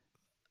take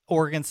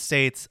Oregon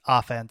State's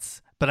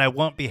offense, but I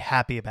won't be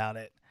happy about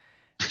it.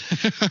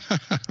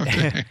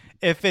 Okay.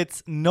 If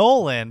it's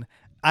Nolan,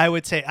 I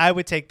would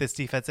take this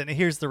defense, and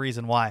here's the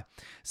reason why.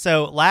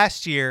 So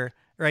last year,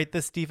 right,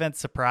 this defense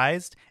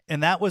surprised,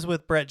 and that was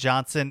with Brett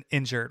Johnson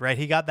injured, right?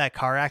 He got that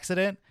car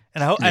accident,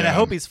 and I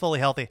hope he's fully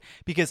healthy,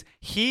 because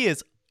he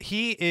is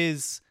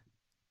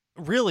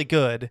really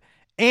good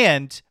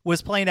and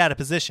was playing out of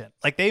position.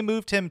 They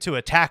moved him to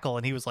a tackle,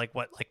 and he was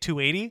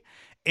 280.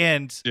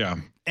 And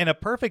in a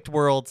perfect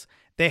world,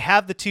 they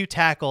have the 2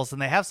 tackles,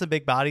 and they have some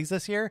big bodies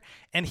this year.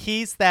 And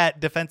he's that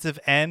defensive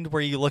end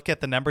where you look at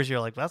the numbers,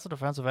 you're like, that's a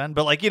defensive end.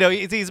 But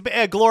he's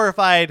a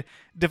glorified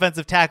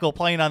defensive tackle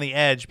playing on the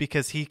edge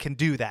because he can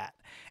do that.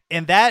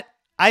 And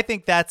I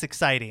think that's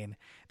exciting.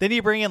 Then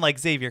you bring in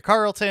Xavier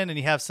Carlton, and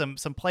you have some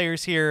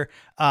players here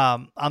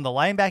on the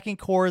linebacking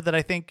core that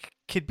I think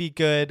could be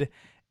good.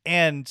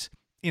 And,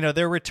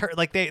 their return,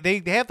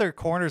 they have their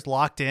corners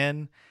locked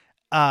in.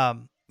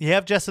 You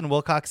have Justin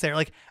Wilcox there.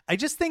 I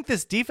just think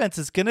this defense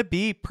is going to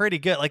be pretty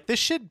good. This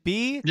should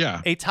be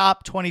a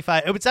top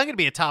 25. It's not going to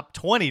be a top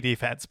 20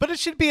 defense, but it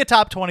should be a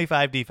top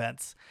 25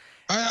 defense.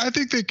 I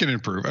think they can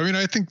improve.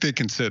 I think they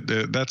can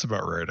sit. That's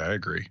about right. I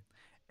agree.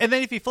 And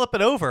then if you flip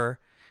it over,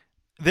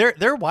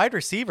 their wide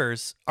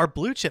receivers are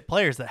blue chip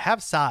players that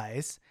have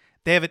size.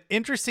 They have an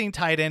interesting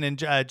tight end in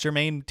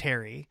Jermaine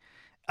Terry.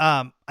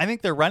 I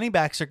think their running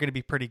backs are going to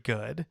be pretty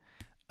good.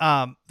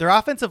 their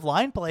offensive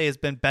line play has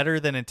been better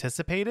than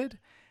anticipated.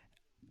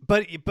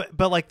 But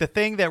like the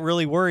thing that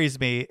really worries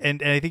me,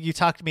 and I think you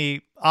talked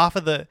me off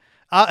of the,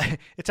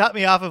 it taught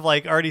me off of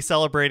like already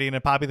celebrating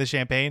and popping the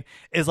champagne,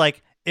 is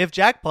like, if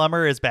Jack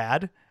Plummer is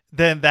bad,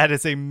 then that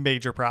is a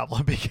major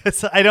problem,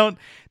 because I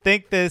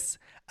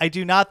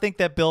do not think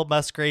that Bill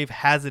Musgrave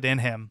has it in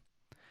him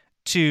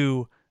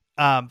to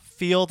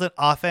field an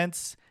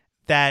offense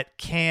that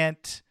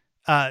can't,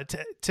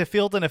 to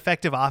field an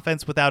effective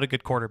offense without a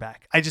good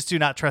quarterback. I just do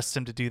not trust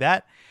him to do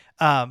that.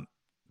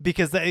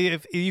 Because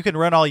if you can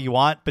run all you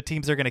want, but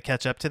teams are going to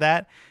catch up to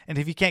that. And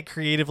if you can't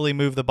creatively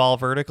move the ball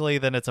vertically,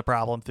 then it's a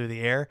problem through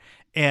the air.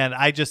 And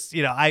I just,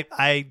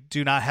 I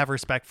do not have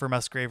respect for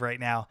Musgrave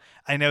right now.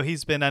 I know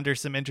he's been under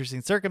some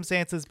interesting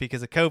circumstances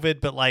because of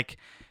COVID, but like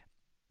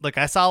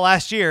I saw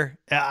last year,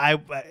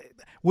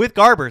 with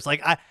Garbers,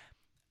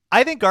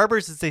 I think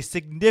Garbers is a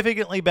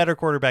significantly better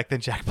quarterback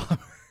than Jack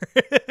Plummer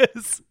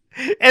is.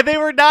 And they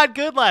were not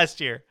good last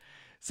year.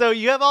 So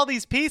you have all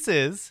these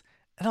pieces.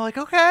 And I'm like,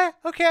 okay,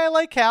 I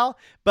like Cal,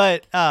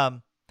 but I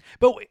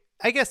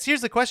guess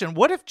here's the question: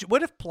 what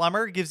if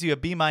Plummer gives you a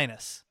B-?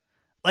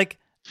 Like,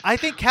 I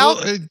think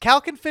Cal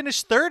can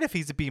finish third if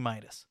he's a B-.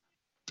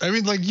 I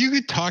mean, like, you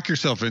could talk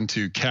yourself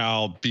into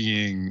Cal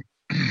being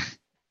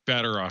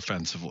better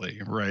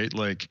offensively, right?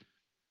 Like,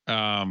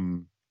 I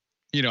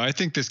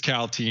think this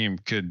Cal team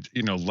could,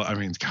 I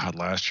mean, God,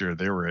 last year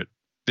they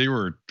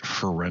were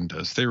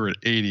horrendous. They were at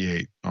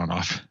 88 on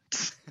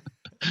offense.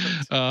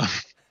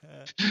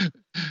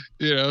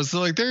 So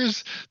like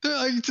there's like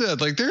I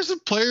said, like there's some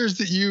players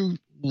that you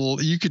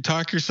could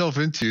talk yourself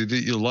into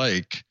that you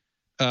like,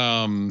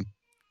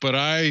 but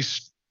I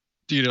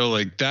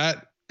like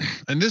that,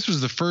 and this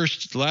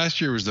was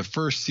last year was the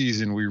first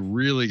season we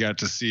really got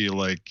to see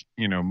like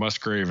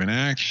Musgrave in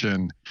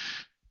action.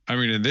 I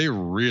mean, and they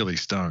really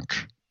stunk,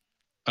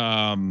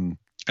 and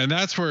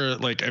that's where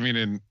like, I mean,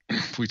 and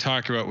we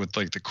talk about with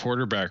like the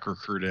quarterback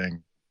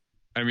recruiting,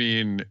 I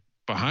mean,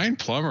 behind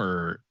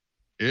Plummer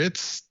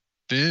it's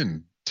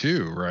thin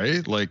too,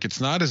 right? Like,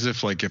 it's not as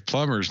if like if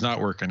Plummer's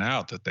not working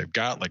out that they've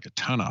got like a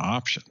ton of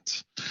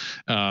options.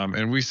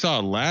 And we saw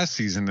last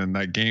season in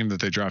that game that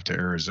they dropped to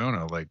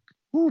Arizona, like,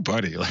 ooh,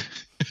 buddy, like,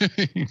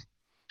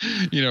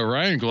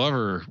 Ryan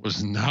Glover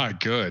was not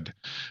good.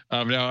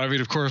 Now, I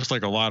mean, of course,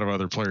 like a lot of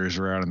other players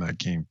were out in that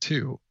game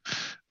too.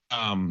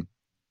 But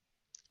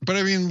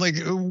I mean, like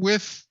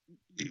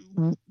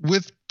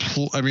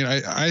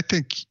I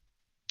think,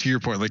 to your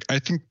point, like I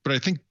think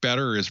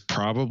better is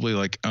probably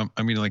like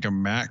like a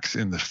max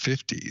in the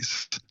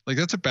 50s. Like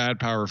that's a bad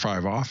Power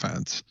 5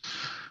 offense,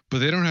 but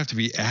they don't have to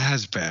be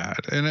as bad.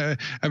 And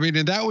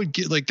and that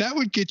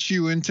would get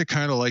you into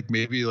kind of like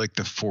maybe like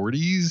the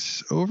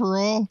 40s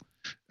overall.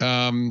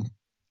 And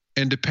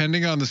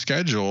depending on the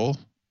schedule,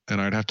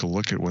 and I'd have to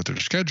look at what their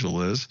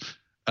schedule is.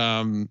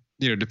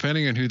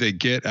 Depending on who they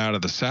get out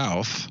of the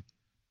South.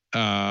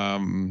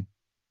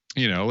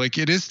 Like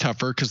it is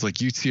tougher because like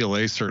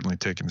UCLA certainly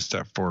taken a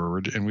step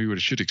forward, and we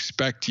should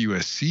expect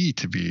USC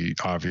to be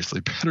obviously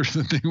better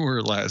than they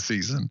were last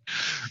season,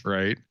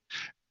 right?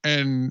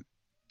 And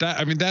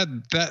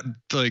that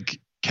like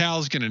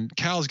Cal's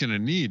gonna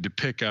need to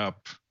pick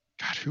up.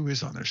 God, who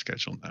is on their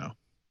schedule now?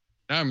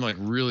 Now I'm like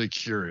really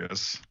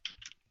curious.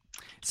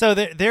 So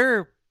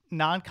their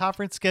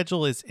non-conference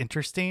schedule is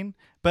interesting,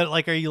 but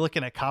like, are you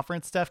looking at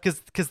conference stuff?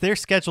 Because their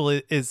schedule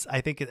is,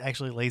 I think it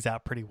actually lays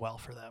out pretty well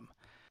for them.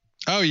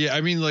 Oh yeah, I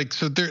mean, like,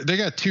 so they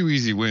got 2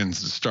 easy wins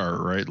to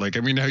start, right? Like,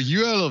 I mean, how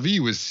UNLV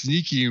was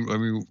sneaky. I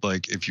mean,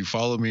 like, if you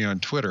follow me on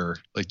Twitter,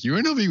 like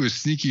UNLV was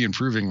sneaky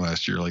improving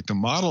last year. Like the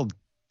model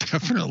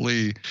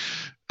definitely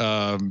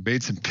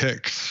made some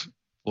picks,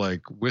 like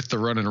with the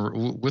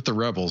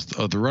Rebels,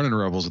 the running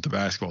Rebels at the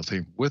basketball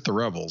team with the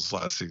Rebels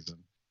last season.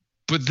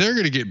 But they're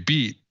going to get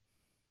beat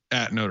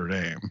at Notre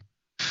Dame,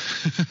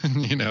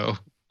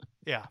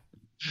 Yeah.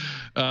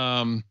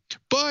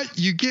 But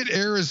you get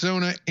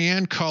Arizona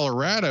and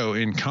Colorado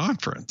in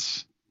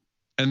conference,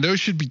 and those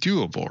should be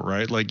doable,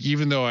 right? Like,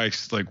 even though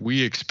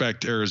we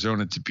expect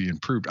Arizona to be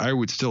improved, I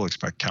would still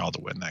expect Cal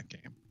to win that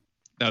game.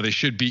 Now they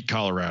should beat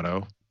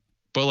Colorado,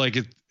 but like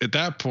at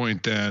that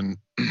point, then,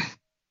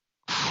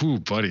 whew,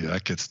 buddy,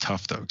 that gets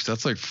tough though. Cause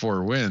that's like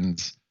 4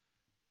 wins.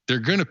 They're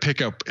going to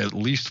pick up at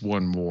least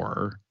one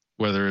more,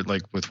 whether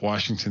like with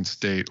Washington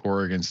State,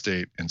 Oregon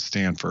State, and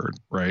Stanford,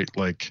 right?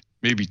 Like,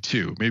 maybe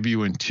 2. Maybe you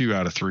win 2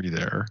 out of 3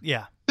 there.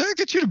 Yeah. That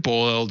gets you to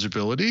bowl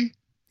eligibility.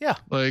 Yeah.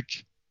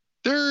 Like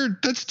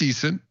that's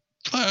decent.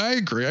 I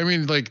agree. I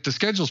mean, like the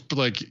schedule's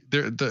like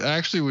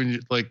actually when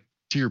you like,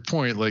 to your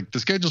point, like the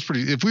schedule's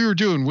pretty, if we were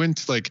doing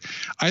wins, like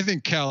I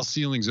think Cal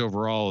ceilings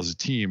overall as a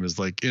team is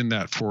like in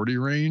that 40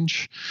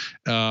 range.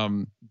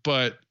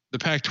 But the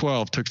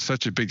Pac-12 took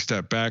such a big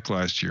step back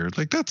last year.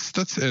 Like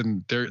that's,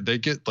 and they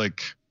get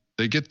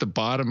the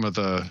bottom of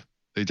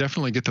they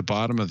definitely get the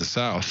bottom of the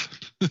South.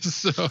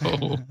 So,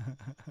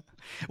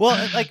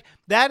 well, like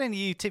that, and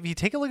if you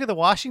take a look at the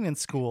Washington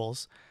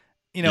schools,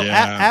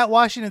 at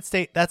Washington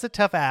State, that's a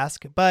tough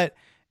ask, but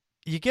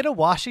you get a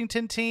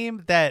Washington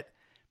team that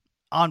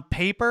on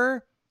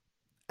paper,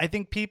 I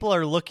think people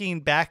are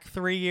looking back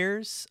 3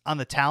 years on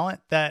the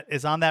talent that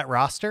is on that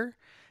roster.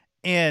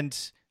 And,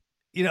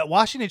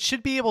 Washington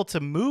should be able to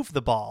move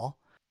the ball,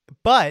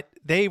 but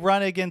they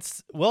run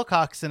against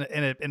Wilcox in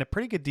a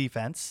pretty good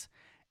defense.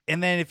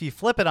 And then if you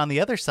flip it on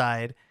the other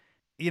side,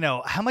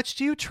 how much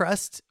do you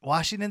trust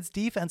Washington's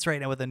defense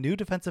right now with a new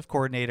defensive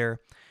coordinator?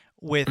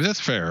 That's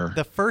fair.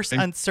 The first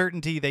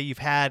uncertainty that you've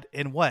had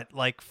in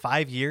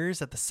 5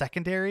 years at the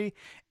secondary,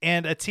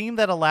 and a team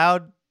that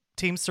allowed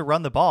teams to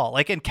run the ball.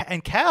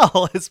 And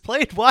Cal has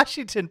played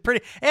Washington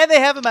and they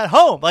have them at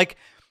home.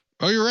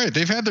 Oh, you're right.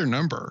 They've had their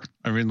number.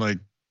 I mean,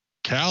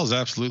 Cal's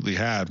absolutely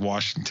had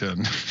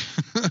Washington.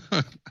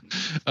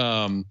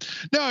 No,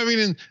 I mean,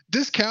 in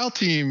this Cal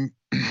team,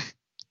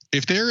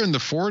 if they're in the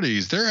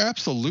 40s, they're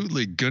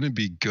absolutely going to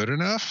be good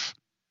enough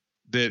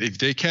that if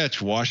they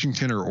catch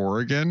Washington or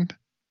Oregon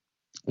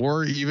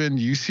or even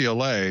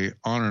UCLA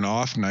on an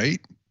off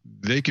night,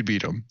 they could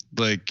beat them.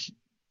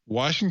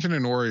 Washington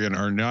and Oregon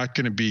are not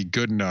going to be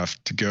good enough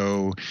to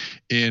go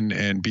in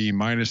and be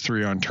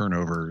 -3 on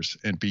turnovers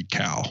and beat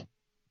Cal.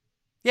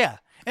 Yeah.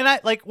 And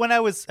when I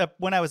was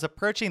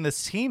approaching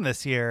this team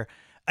this year,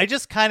 I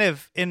just kind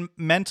of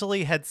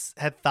mentally had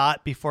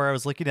thought before I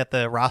was looking at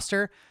the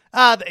roster,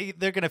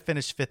 they're going to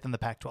finish 5th in the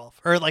Pac-12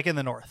 or in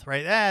the North,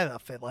 right? They'll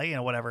fit,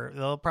 whatever.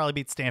 They'll probably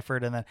beat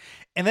Stanford. And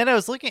then I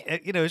was looking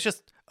at, it's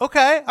just,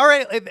 okay, all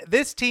right.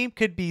 This team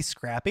could be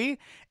scrappy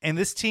and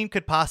this team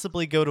could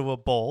possibly go to a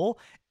bowl.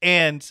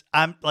 And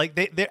I'm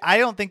I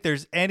don't think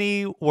there's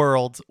any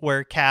world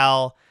where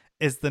Cal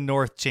is the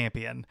North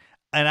champion.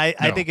 And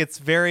I think it's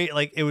very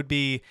it would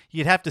be,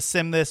 you'd have to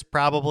sim this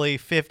probably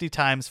 50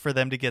 times for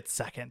them to get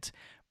second.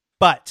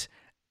 But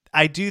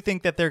I do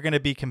think that they're going to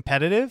be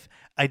competitive.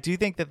 I do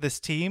think that this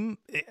team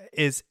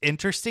is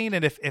interesting.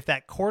 And if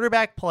that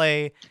quarterback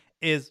play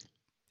is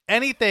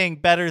anything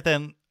better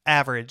than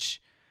average,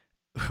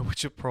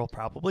 which it will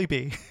probably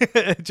be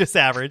just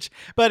average,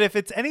 but if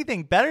it's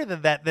anything better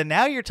than that, then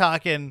now you're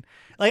talking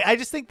I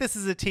just think this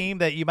is a team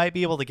that you might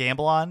be able to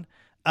gamble on.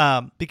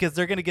 Because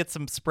they're going to get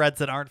some spreads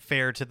that aren't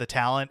fair to the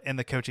talent and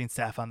the coaching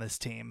staff on this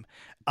team,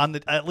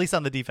 at least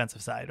on the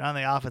defensive side. On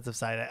the offensive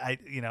side,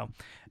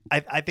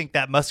 I think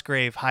that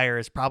Musgrave hire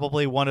is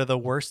probably one of the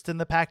worst in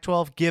the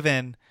Pac-12,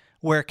 given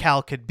where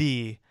Cal could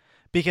be,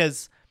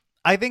 because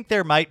I think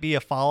there might be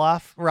a fall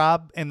off,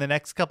 Rob, in the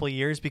next couple of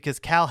years because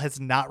Cal has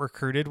not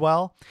recruited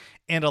well,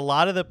 and a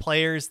lot of the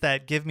players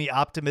that give me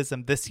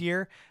optimism this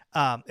year,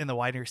 in the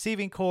wide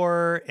receiving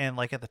core and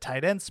at the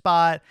tight end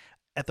spot,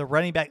 at the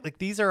running back,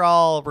 these are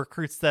all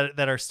recruits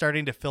that are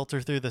starting to filter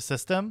through the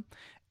system,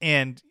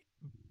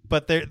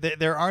 but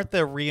there aren't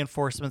the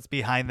reinforcements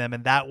behind them,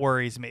 and that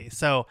worries me.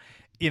 So,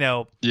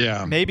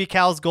 maybe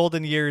Cal's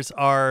golden years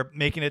are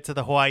making it to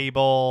the Hawaii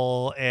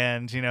Bowl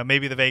and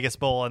maybe the Vegas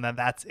Bowl, and then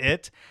that's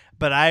it.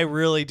 But I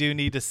really do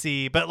need to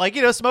see. But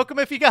smoke them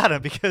if you got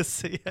them,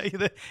 because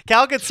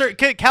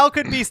Cal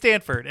could be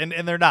Stanford,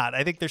 and they're not.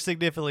 I think they're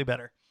significantly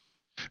better.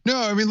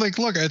 No, I mean,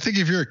 look, I think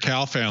if you're a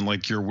Cal fan,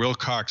 your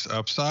Wilcox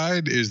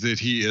upside is that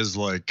he is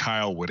like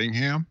Kyle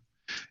Whittingham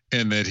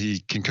and that he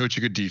can coach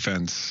a good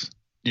defense,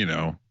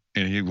 and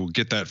he will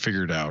get that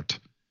figured out.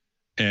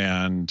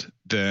 And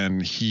then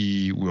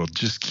he will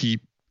just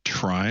keep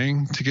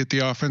trying to get the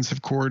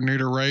offensive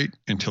coordinator right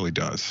until he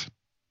does.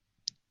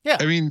 Yeah.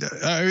 I mean,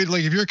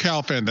 if you're a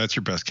Cal fan, that's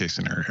your best case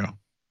scenario.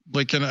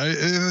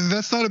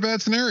 That's not a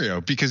bad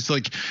scenario because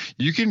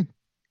you can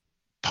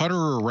putter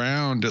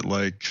around at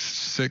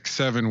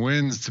 6-7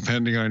 wins,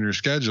 depending on your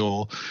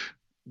schedule,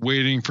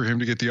 waiting for him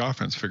to get the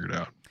offense figured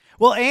out.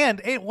 Well, and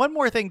one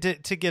more thing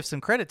to give some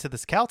credit to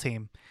this Cal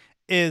team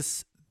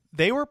is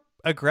they were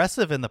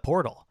aggressive in the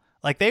portal.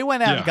 They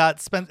went out and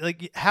got spent.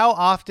 How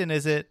often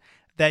is it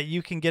that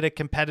you can get a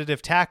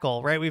competitive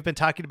tackle, right? We've been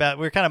talking about,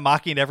 we're kind of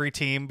mocking every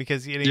team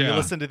because you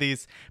listen to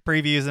these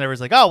previews and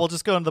everyone's like, oh, we'll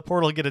just go into the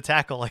portal and get a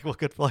tackle. Well,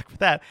 good luck with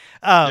that.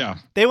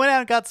 They went out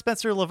and got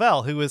Spencer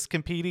Lavelle, who was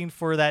competing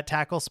for that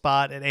tackle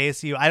spot at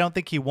ASU. I don't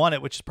think he won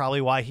it, which is probably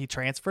why he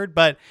transferred.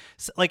 But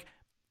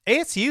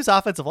ASU's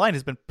offensive line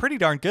has been pretty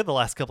darn good the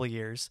last couple of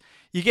years.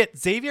 You get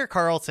Xavier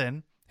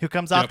Carlton, who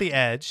comes off the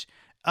edge.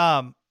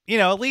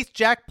 At least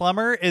Jack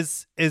Plummer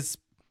is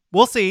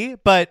we'll see,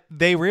 but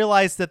they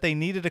realized that they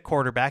needed a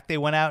quarterback. They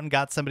went out and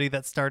got somebody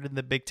that started in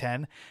the Big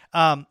Ten.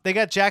 They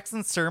got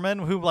Jackson Sermon,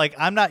 who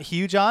I'm not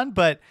huge on,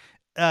 but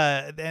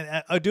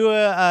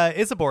Odua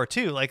Isabor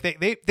too.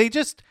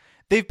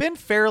 They've been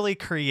fairly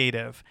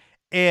creative,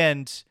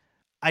 and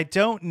I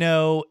don't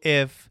know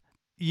if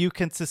you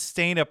can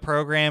sustain a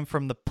program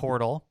from the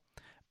portal,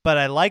 but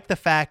I like the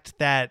fact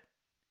that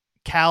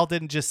Cal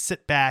didn't just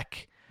sit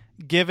back.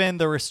 Given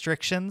the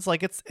restrictions,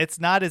 it's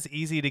not as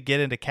easy to get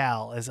into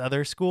Cal as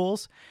other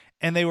schools,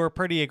 and they were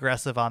pretty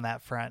aggressive on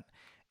that front.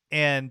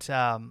 And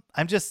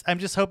I'm just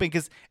hoping,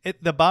 because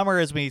the bummer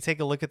is when you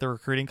take a look at the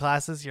recruiting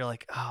classes, you're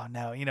like, oh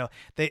no,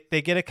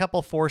 they get a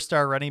couple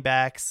 4-star running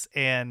backs,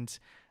 and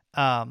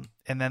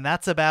then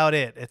that's about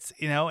it. It's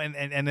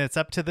and it's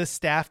up to this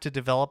staff to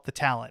develop the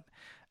talent.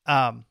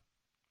 But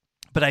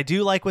I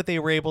do like what they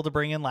were able to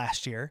bring in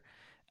last year.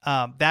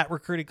 That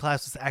recruiting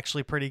class was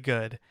actually pretty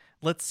good.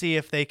 Let's see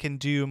if they can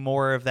do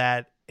more of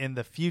that in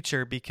the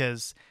future,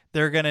 because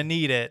they're going to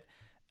need it,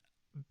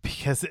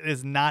 because it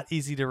is not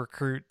easy to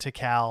recruit to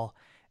Cal.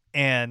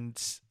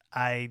 And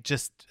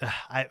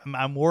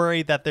I'm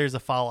worried that there's a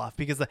fall off,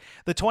 because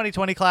the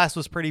 2020 class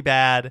was pretty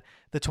bad.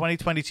 The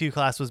 2022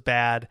 class was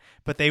bad,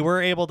 but they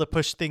were able to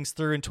push things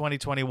through in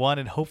 2021.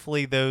 And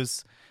hopefully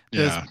those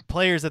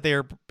players that they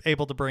are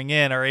able to bring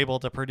in are able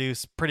to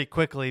produce pretty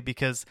quickly,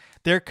 because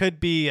there could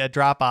be a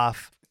drop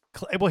off.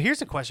 Well,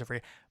 here's a question for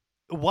you.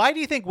 Why do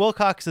you think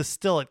Wilcox is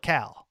still at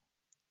Cal?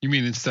 You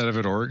mean instead of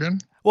at Oregon?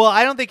 Well,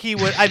 I don't think he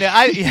would. I know.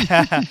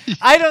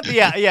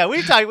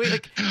 We've talked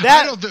like that.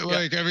 I don't think,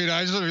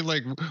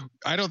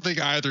 I don't think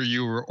either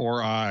you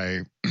or I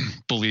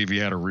believe he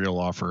had a real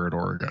offer at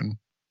Oregon.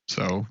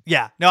 So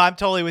yeah, no, I'm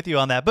totally with you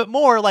on that. But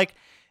more like,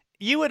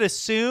 you would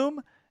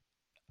assume,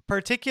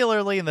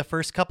 particularly in the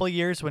first couple of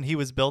years when he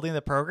was building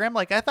the program,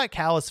 like I thought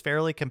Cal was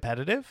fairly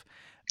competitive,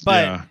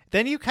 but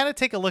then you kind of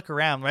take a look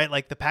around, right?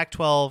 Like the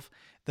Pac-12,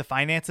 the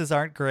finances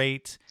aren't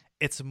great.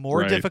 It's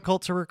more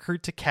difficult to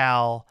recruit to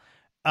Cal.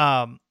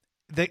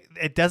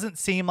 It doesn't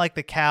seem like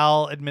the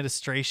Cal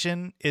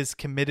administration is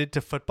committed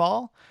to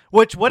football,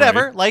 which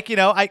whatever,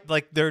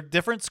 they're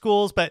different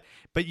schools, but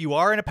you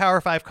are in a Power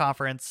 5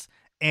 conference,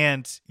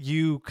 and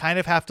you kind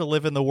of have to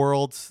live in the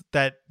world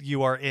that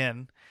you are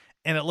in.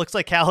 And it looks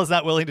like Cal is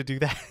not willing to do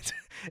that.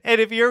 And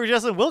if you're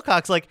Justin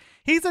Wilcox, like,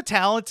 he's a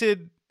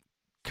talented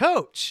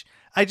coach.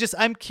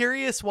 I'm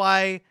curious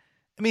why.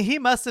 I mean, he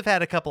must have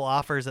had a couple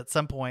offers at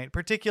some point,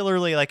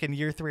 particularly like in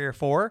year 3 or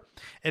 4.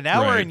 And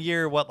now we're in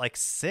year,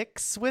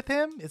 6 with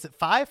him? Is it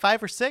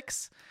 5 or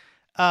 6?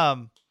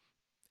 And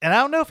I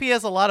don't know if he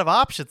has a lot of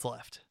options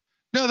left.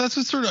 No, that's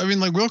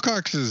what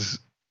Wilcox is,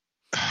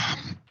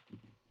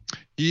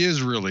 he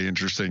is really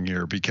interesting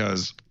here,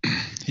 because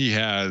he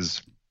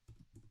has,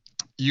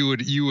 you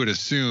would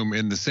assume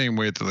in the same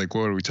way that, like,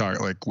 what do we talk,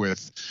 like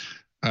with,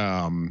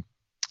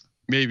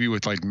 maybe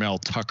with like Mel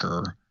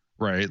Tucker,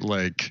 right?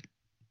 Like,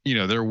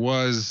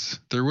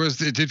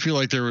 it did feel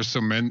like there was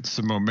some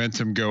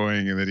momentum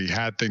going, and that he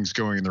had things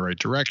going in the right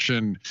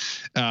direction.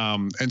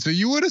 And so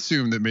you would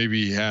assume that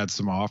maybe he had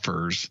some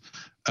offers.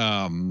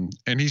 And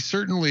he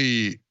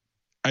certainly,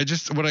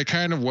 what I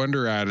kind of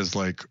wonder at is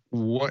like,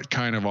 what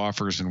kind of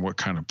offers and what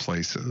kind of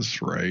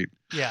places, right?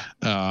 Yeah.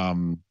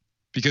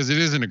 Because it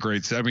isn't a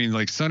great,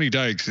 Sonny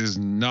Dykes is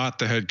not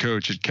the head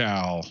coach at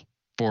Cal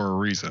for a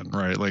reason,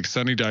 right? Like,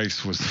 Sonny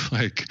Dykes was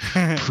like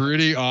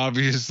pretty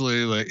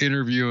obviously like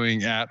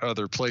interviewing at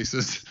other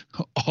places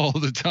all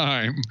the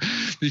time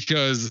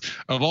because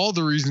of all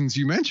the reasons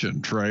you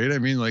mentioned, right? I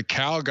mean, like,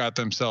 Cal got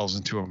themselves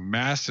into a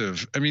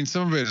massive,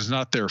 some of it is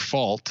not their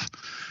fault.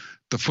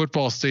 The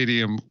football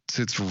stadium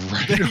sits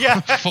right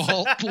on the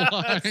fault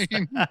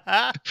line.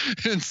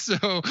 And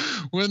so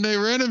when they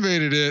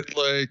renovated it,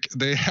 like,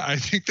 I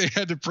think they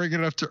had to bring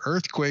it up to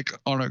earthquake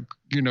on a,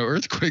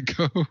 earthquake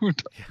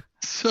code.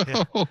 So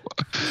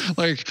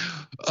but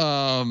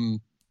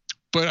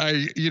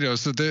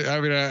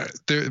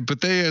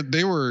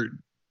they were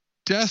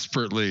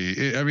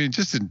desperately,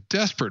 just in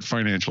desperate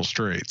financial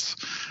straits.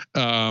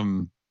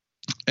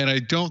 And I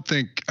don't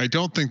think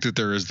that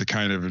there is the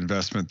kind of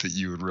investment that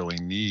you would really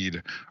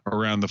need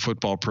around the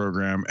football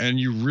program. And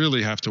you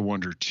really have to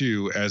wonder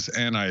too, as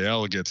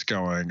NIL gets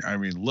going,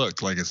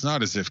 look, like, it's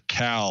not as if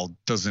Cal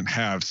doesn't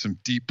have some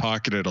deep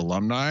pocketed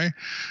alumni,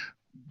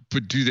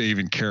 but do they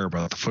even care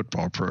about the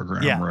football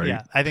program, right?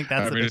 Yeah, I think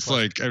that's it's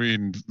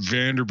question.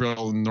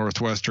 Vanderbilt and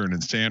Northwestern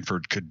and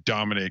Stanford could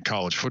dominate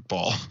college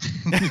football.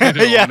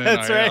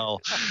 That's right.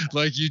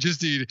 Like, you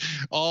just need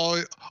all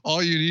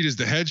you need is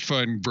the hedge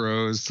fund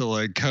bros to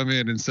like come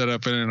in and set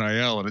up an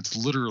NIL, and it's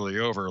literally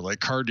over. Like,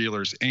 car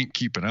dealers ain't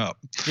keeping up.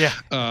 Yeah.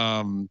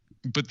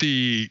 But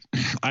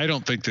I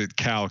don't think that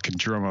Cal can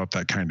drum up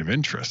that kind of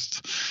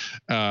interest.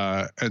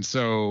 And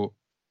so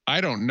I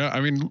don't know.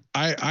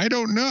 I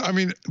don't know.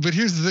 But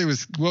here's the thing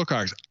with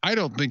Wilcox. I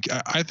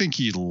think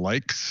he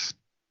likes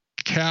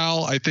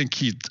Cal. I think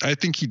he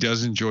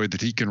does enjoy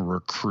that he can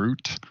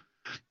recruit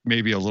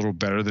maybe a little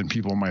better than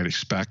people might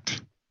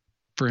expect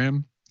for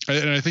him.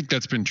 And I think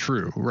that's been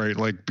true, right?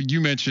 Like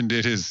you mentioned,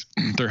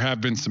 there have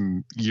been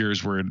some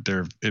years where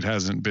it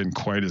hasn't been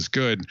quite as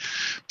good,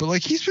 but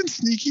like he's been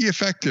sneaky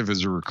effective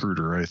as a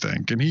recruiter, I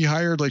think. And he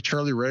hired like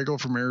Charlie Ragle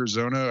from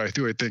Arizona. I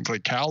think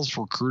like Cal's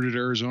recruited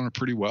Arizona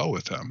pretty well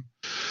with him.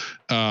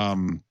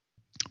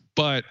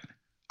 But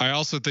I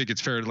also think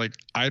it's fair. Like,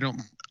 I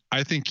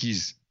think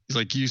he's,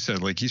 like you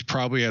said, like he's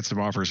probably had some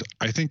offers.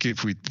 I think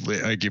if we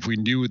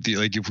knew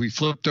if we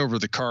flipped over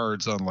the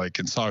cards on like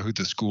and saw who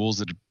the schools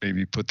that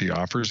maybe put the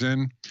offers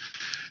in,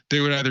 they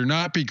would either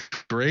not be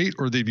great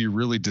or they'd be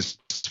really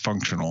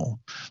dysfunctional.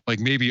 Like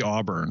maybe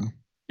Auburn,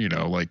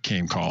 like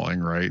came calling,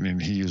 right? And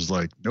he was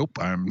like, nope,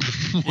 I'm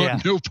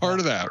no part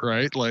of that,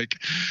 right? Like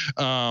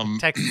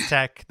Texas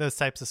Tech, those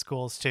types of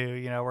schools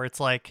too, where it's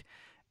like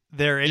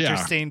they're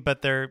interesting,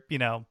 but they're,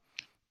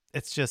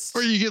 it's just,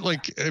 or you get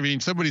like,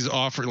 somebody's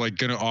going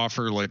to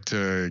offer like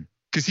to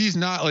because he's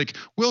not like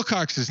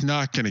Wilcox is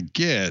not going to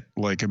get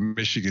like a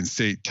Michigan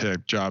State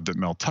type job that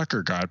Mel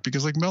Tucker got,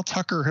 because like Mel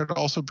Tucker had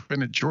also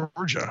been at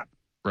Georgia,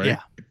 right?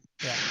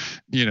 Yeah.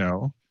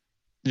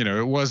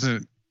 It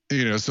wasn't,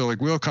 so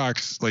like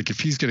Wilcox, like if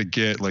he's going to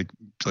get like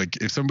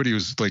if somebody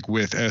was like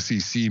with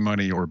SEC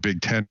money or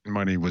Big Ten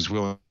money was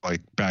willing to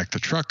like back the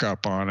truck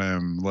up on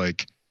him,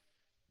 like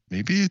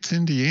maybe it's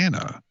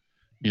Indiana,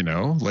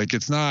 like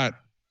it's not,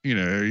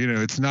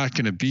 it's not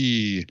going to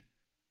be,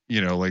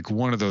 like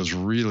one of those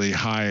really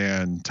high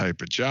end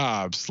type of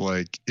jobs.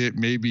 Like it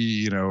may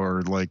be,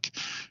 or like,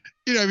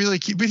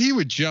 but he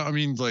would jump.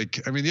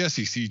 The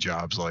SEC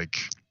jobs, like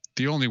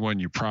the only one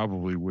you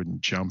probably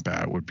wouldn't jump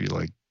at would be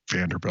like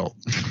Vanderbilt,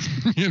 but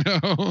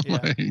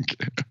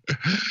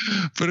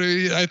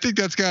I think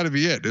that's got to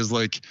be it, is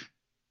like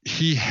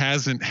he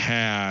hasn't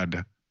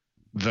had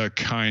the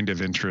kind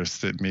of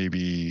interest that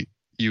maybe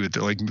you would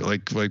like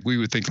we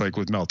would think like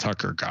with Mel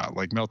Tucker got.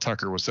 Like Mel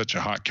Tucker was such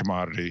a hot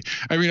commodity.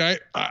 I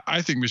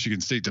think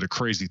Michigan State did a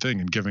crazy thing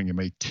in giving him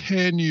a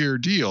 10-year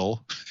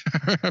deal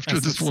after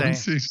this one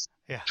season.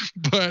 Yeah.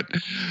 But,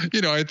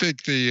 I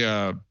think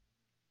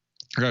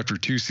after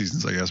 2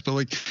 seasons, I guess, but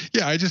like,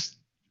 yeah,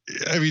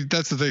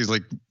 that's the thing, is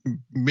like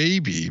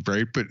maybe,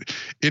 right? But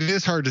it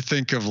is hard to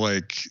think of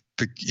like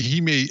he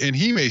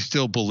may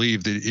still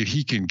believe that if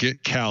he can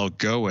get Cal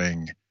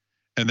going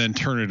and then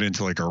turn it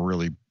into like a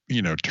really,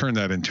 turn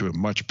that into a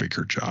much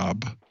bigger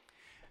job.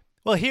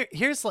 Well,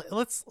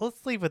 let's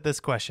leave with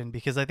this question,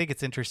 because I think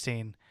it's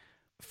interesting.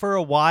 For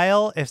a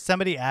while, if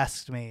somebody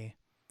asked me,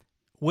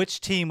 which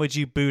team would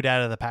you boot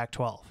out of the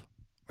Pac-12,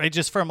 right?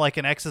 Just from like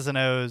an X's and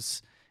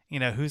O's,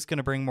 who's going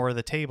to bring more to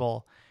the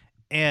table?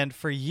 And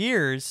for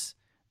years,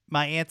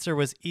 my answer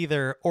was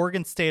either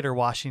Oregon State or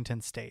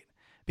Washington State,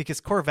 because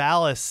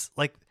Corvallis,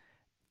 like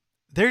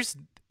there's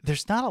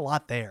not a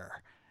lot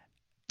there.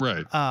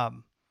 Right.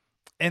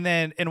 And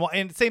then,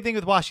 and same thing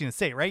with Washington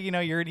State, right?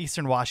 You're in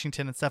Eastern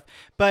Washington and stuff.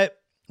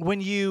 But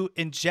when you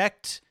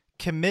inject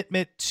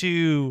commitment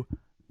to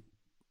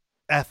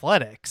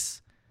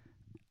athletics,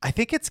 I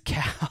think it's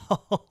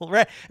Cal,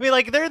 right?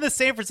 Like they're in the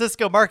San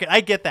Francisco market.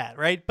 I get that,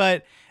 right?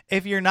 But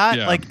if you're not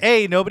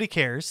nobody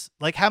cares.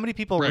 Like how many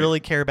people really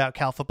care about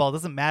Cal football? It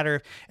doesn't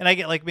matter. And I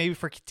get like maybe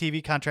for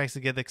TV contracts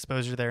to get the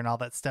exposure there and all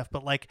that stuff.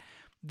 But like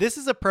this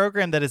is a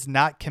program that is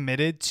not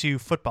committed to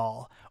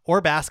football or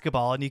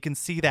basketball. And you can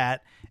see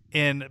that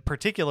in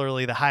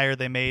particularly the hire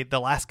they made, the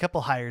last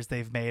couple hires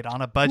they've made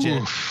on a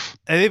budget.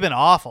 And they've been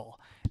awful.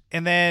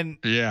 And then,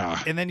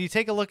 you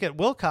take a look at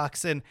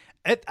Wilcox, and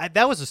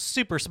that was a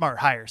super smart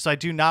hire. So I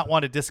do not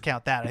want to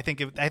discount that. I think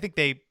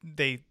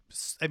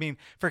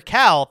for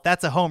Cal,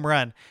 that's a home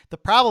run. The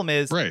problem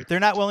is they're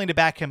not willing to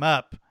back him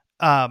up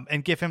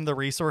and give him the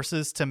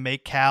resources to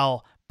make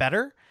Cal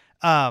better.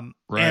 And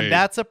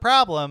that's a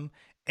problem.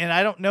 And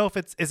I don't know if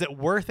is it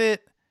worth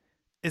it?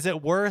 Is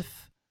it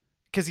worth,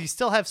 because you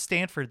still have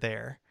Stanford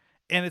there,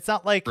 and it's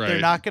not like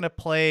they're not going to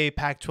play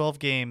Pac-12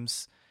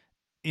 games,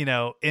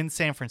 in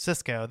San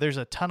Francisco. There's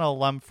a ton of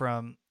alum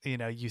from,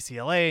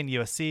 UCLA and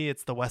USC.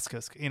 It's the West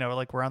Coast,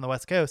 like we're on the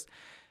West Coast.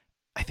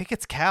 I think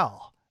it's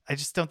Cal. I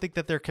just don't think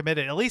that they're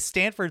committed. At least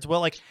Stanford's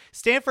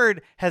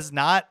Stanford has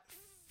not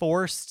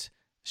forced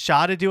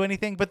Shaw to do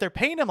anything, but they're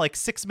paying him like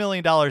 $6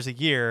 million a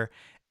year.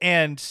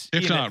 And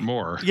if not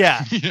more.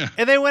 Yeah.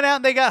 And they went out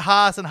and they got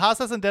Haas, and Haas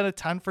hasn't done a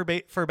ton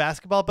for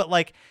basketball, but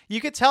like you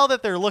could tell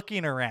that they're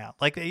looking around.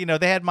 Like,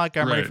 they had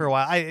Montgomery for a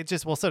while.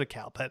 So did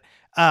Cal, but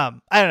I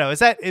don't know.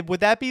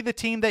 Would that be the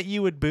team that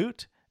you would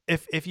boot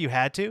if you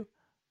had to?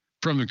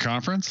 From the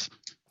conference?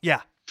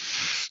 Yeah.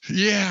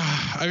 Yeah.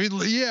 I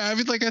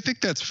think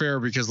that's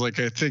fair, because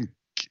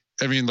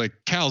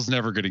Cal's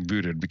never getting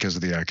booted because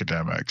of the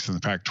academics, and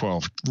the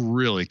Pac-12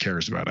 really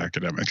cares about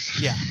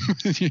academics. Yeah.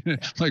 The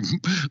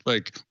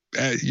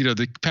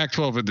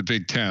Pac-12 and the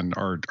Big Ten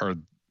are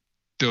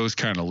those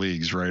kind of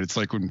leagues, right? It's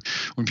like when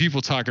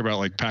people talk about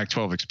like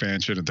Pac-12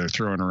 expansion and they're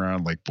throwing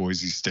around like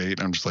Boise State,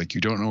 I'm just like,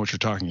 you don't know what you're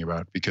talking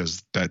about,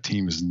 because that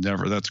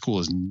school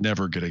is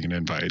never getting an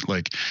invite.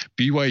 Like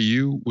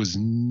BYU was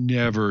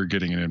never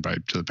getting an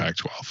invite to the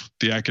Pac-12.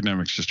 The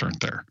academics just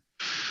aren't there.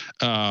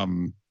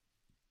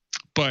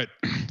 But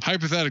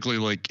hypothetically,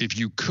 like if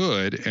you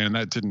could, and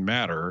that didn't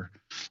matter,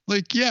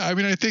 like, yeah,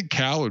 I think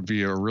Cal would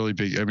be a really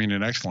big,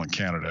 an excellent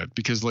candidate,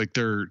 because like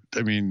they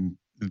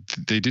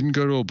didn't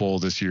go to a bowl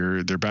this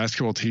year. Their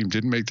basketball team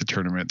didn't make the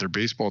tournament. Their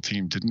baseball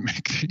team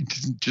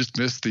just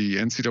missed the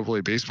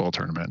NCAA baseball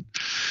tournament.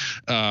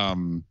 They're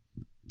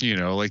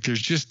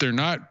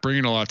not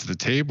bringing a lot to the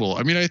table.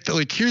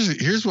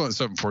 Here's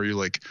something for you.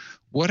 Like,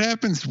 what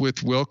happens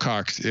with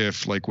Wilcox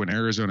if like when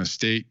Arizona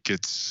State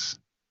gets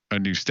a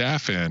new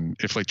staff in,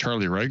 if like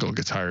Charlie Reigel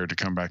gets hired to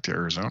come back to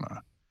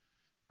Arizona,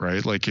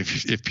 right? Like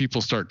if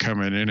people start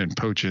coming in and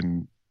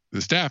poaching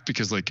the staff,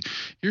 because like,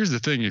 here's the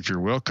thing, if you're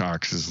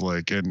Wilcox is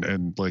like,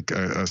 and like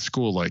a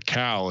school like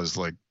Cal is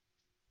like,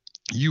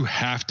 you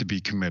have to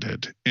be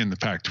committed in the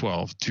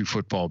Pac-12 to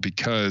football,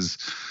 because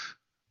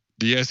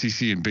the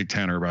SEC and Big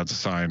Ten are about to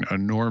sign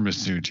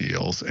enormous new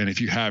deals. And if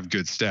you have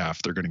good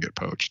staff, they're going to get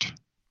poached.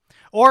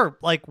 Or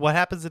like, what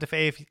happens if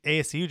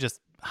ASU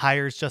just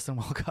hires Justin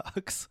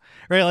Wilcox,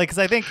 right? Like, because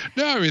I think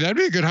that'd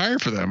be a good hire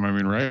for them. I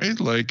mean, right?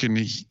 Like, and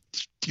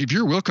if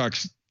you're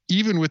Wilcox,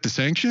 even with the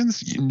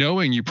sanctions,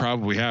 knowing you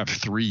probably have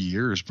 3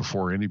 years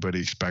before anybody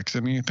expects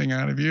anything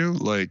out of you,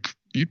 like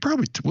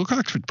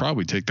Wilcox would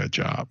probably take that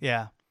job.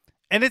 Yeah,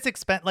 and it's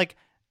like,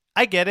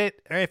 I get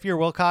it. Or if you're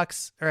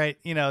Wilcox, right?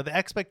 You know, the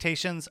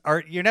expectations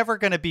are you're never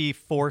going to be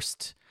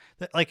forced.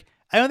 Like,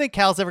 I don't think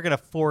Cal's ever going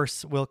to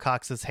force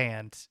Wilcox's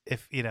hand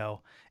if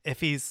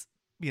he's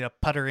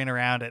puttering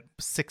around at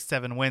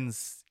 6-7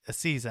 wins a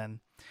season.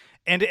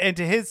 And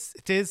to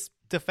his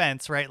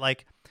defense, right?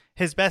 Like,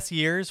 his best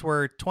years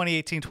were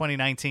 2018,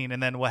 2019,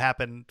 and then what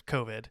happened?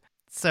 COVID.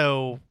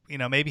 So,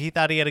 maybe he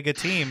thought he had a good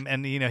team,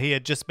 and, he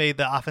had just made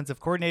the offensive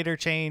coordinator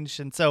change.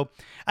 And so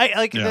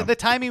the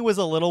timing was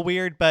a little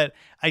weird, but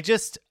I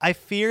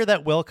fear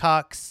that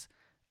Wilcox,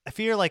 I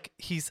feel like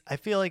he's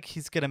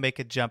going to make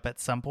a jump at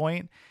some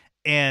point.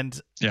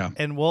 And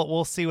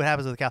we'll see what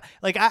happens with Cal.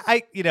 Like,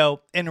 I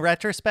in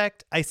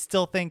retrospect, I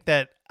still think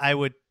that I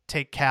would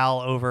take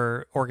Cal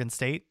over Oregon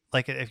State.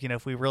 Like,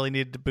 if we really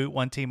needed to boot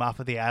one team off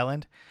of the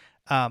island,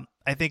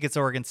 I think it's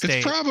Oregon State.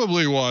 It's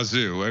probably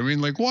Wazoo. I mean,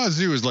 like,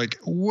 Wazoo is like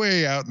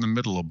way out in the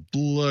middle of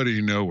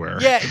bloody nowhere.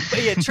 Yeah,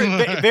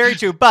 true, very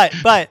true. But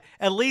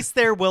at least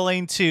they're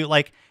willing to,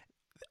 like,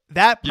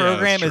 that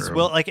program is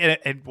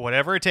and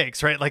whatever it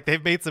takes, right? Like,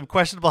 they've made some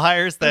questionable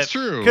hires that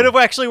could have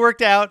actually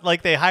worked out.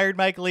 Like, they hired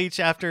Mike Leach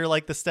after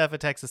like the stuff at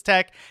Texas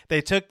Tech.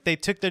 They took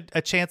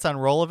a chance on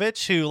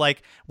Rolovich, who,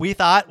 like, we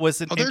thought was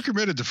they're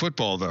committed to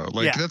football though.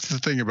 Like, that's the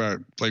thing about,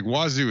 like,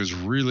 Wazoo is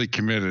really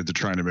committed to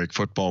trying to make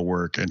football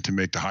work and to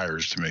make the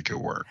hires to make it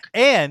work.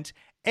 And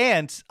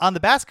on the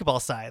basketball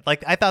side,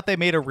 like, I thought they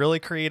made a really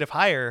creative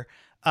hire.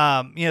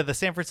 The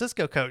San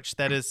Francisco coach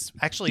that has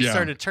actually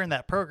started to turn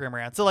that program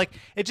around. So, like,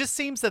 it just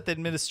seems that the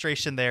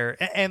administration there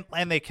and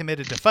they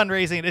committed to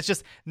fundraising. It's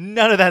just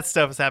none of that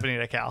stuff is happening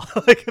at Cal.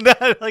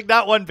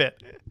 not one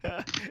bit.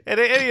 And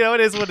it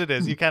is what it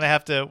is. You kind of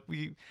have to.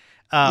 We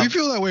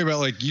feel that way about,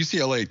 like,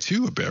 UCLA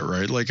too a bit,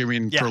 right? Like, I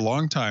mean, for a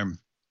long time,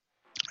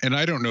 and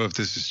I don't know if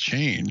this has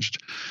changed,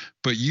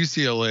 but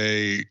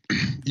UCLA's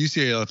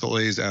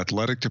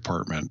athletic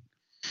department,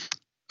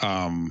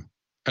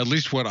 at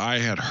least what I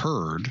had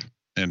heard,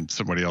 and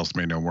somebody else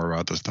may know more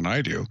about this than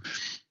I do,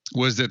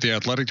 was that the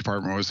athletic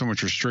department was so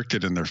much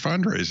restricted in their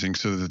fundraising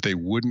so that they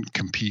wouldn't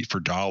compete for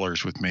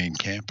dollars with main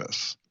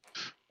campus,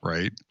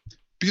 right?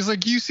 Because, like,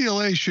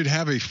 UCLA should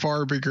have a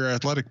far bigger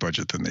athletic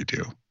budget than they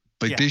do.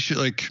 Like, they should,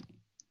 like,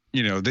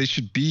 they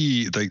should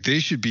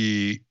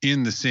be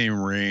in the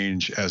same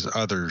range as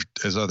other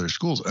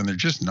schools, and they're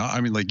just not.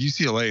 I mean, like,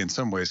 UCLA in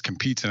some ways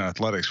competes in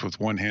athletics with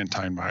one hand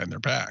tied behind their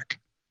back.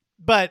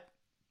 But,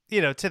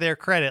 to their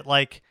credit,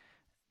 like,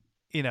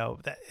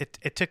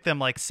 it took them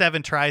like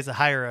 7 tries to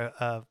hire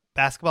a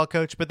basketball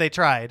coach, but they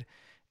tried.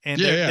 And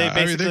they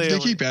basically, they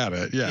keep at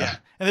it. Yeah.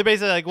 And they're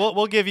basically like,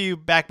 we'll give you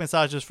back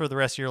massages for the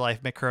rest of your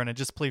life, Mick Cronin.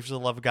 Just please, for the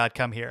love of God,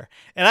 come here.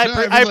 And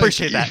I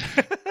appreciate that.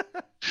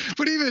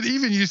 But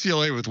even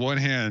UCLA with one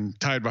hand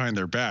tied behind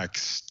their back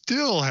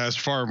still has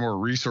far more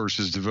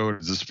resources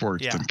devoted to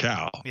sports than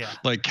Cal. Yeah.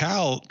 Like,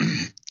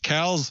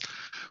 Cal's,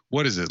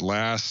 what is it,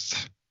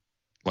 last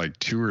like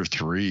 2 or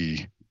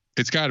 3?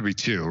 It's got to be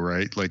 2,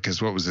 right? Like,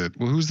 because what was it?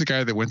 Well, who's the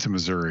guy that went to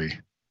Missouri,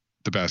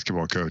 the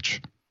basketball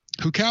coach,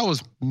 who Cal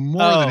was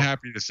more than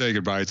happy to say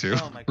goodbye to,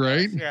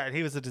 right? Yeah,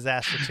 he was a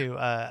disaster too.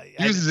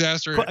 He was a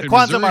disaster.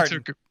 Kwanzaa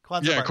Martin.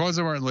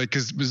 Kwanzaa Martin, like,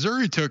 because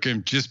Missouri took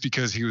him just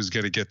because he was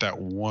going to get that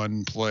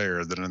one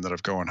player that ended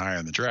up going high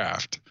in the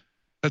draft.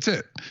 That's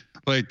it.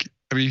 Like,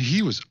 I mean,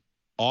 he was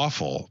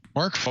awful.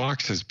 Mark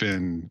Fox has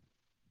been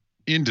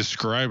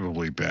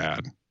indescribably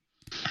bad.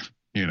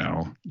 I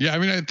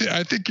mean,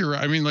 I think you're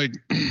right. I mean, like,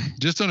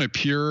 just on a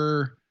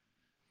pure,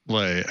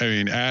 like, I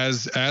mean,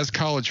 as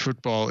college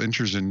football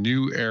enters a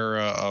new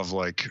era of,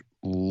 like,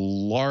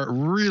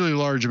 really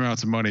large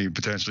amounts of money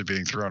potentially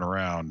being thrown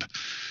around,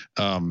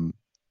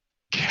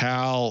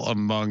 Cal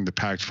among the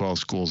Pac-12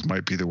 schools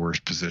might be the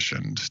worst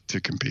positioned to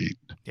compete.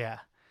 Yeah.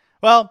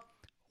 Well,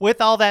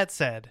 with all that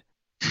said,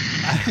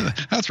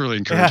 that's really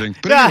encouraging.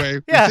 But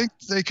anyway, I think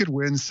they could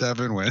win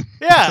 7 wins.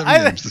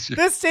 Yeah,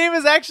 this team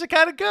is actually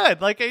kind of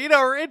good. Like,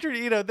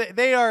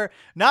 they are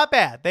not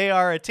bad. They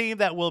are a team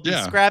that will be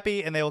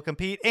scrappy and they will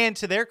compete. And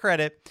to their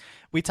credit,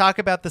 we talk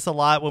about this a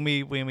lot when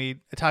we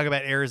talk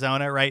about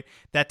Arizona, right?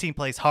 That team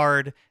plays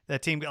hard.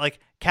 That team, like,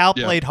 Cal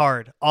played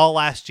hard all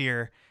last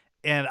year.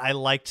 And I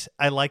liked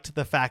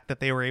the fact that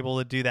they were able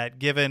to do that,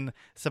 given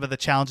some of the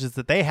challenges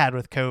that they had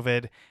with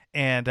COVID.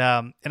 And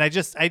I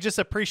just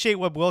appreciate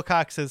what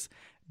Wilcox has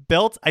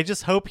built. I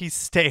just hope he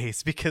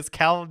stays, because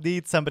Cal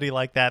needs somebody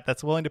like that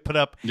that's willing to put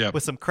up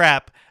with some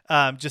crap,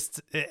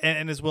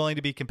 and is willing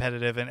to be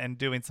competitive and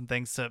doing some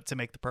things to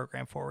make the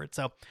program forward.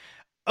 So,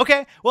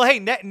 okay, well, hey,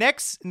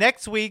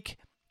 next week,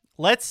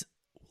 let's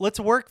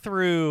work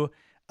through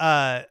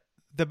the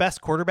best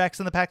quarterbacks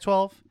in the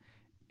Pac-12.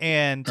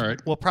 And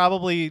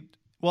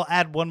we'll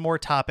add one more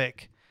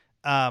topic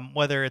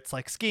whether it's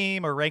like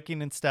scheme or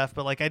ranking and stuff.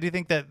 But like, I do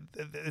think that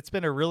it's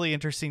been a really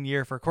interesting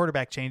year for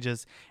quarterback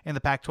changes in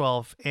the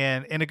Pac-12,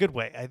 and in a good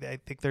way. I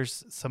think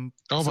there's some.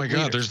 Oh some my God,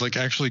 leaders. there's like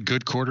actually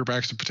good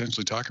quarterbacks to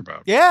potentially talk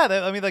about. Yeah,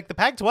 I mean, like the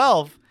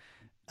Pac-12,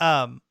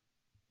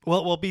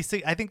 will be.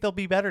 I think they'll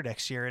be better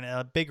next year, and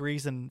a big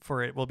reason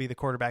for it will be the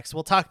quarterbacks.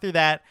 We'll talk through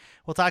that.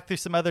 We'll talk through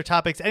some other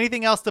topics.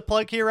 Anything else to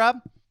plug here, Rob?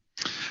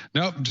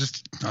 Nope,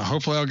 just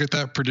hopefully I'll get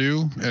that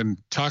Purdue and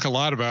talk a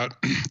lot about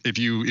if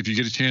you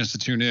get a chance to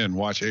tune in,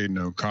 watch Aiden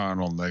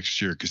O'Connell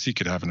next year, because he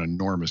could have an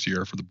enormous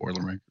year for the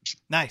Boilermakers.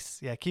 Nice.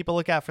 Yeah, keep a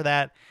lookout for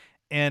that.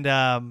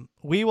 And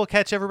we will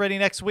catch everybody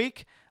next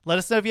week. Let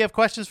us know if you have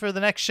questions for the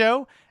next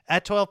show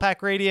at 12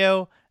 Pack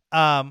Radio.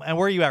 And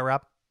where are you at,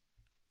 Rob?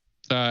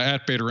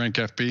 At Beta Rank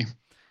FB.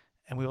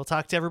 And we will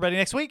talk to everybody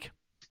next week.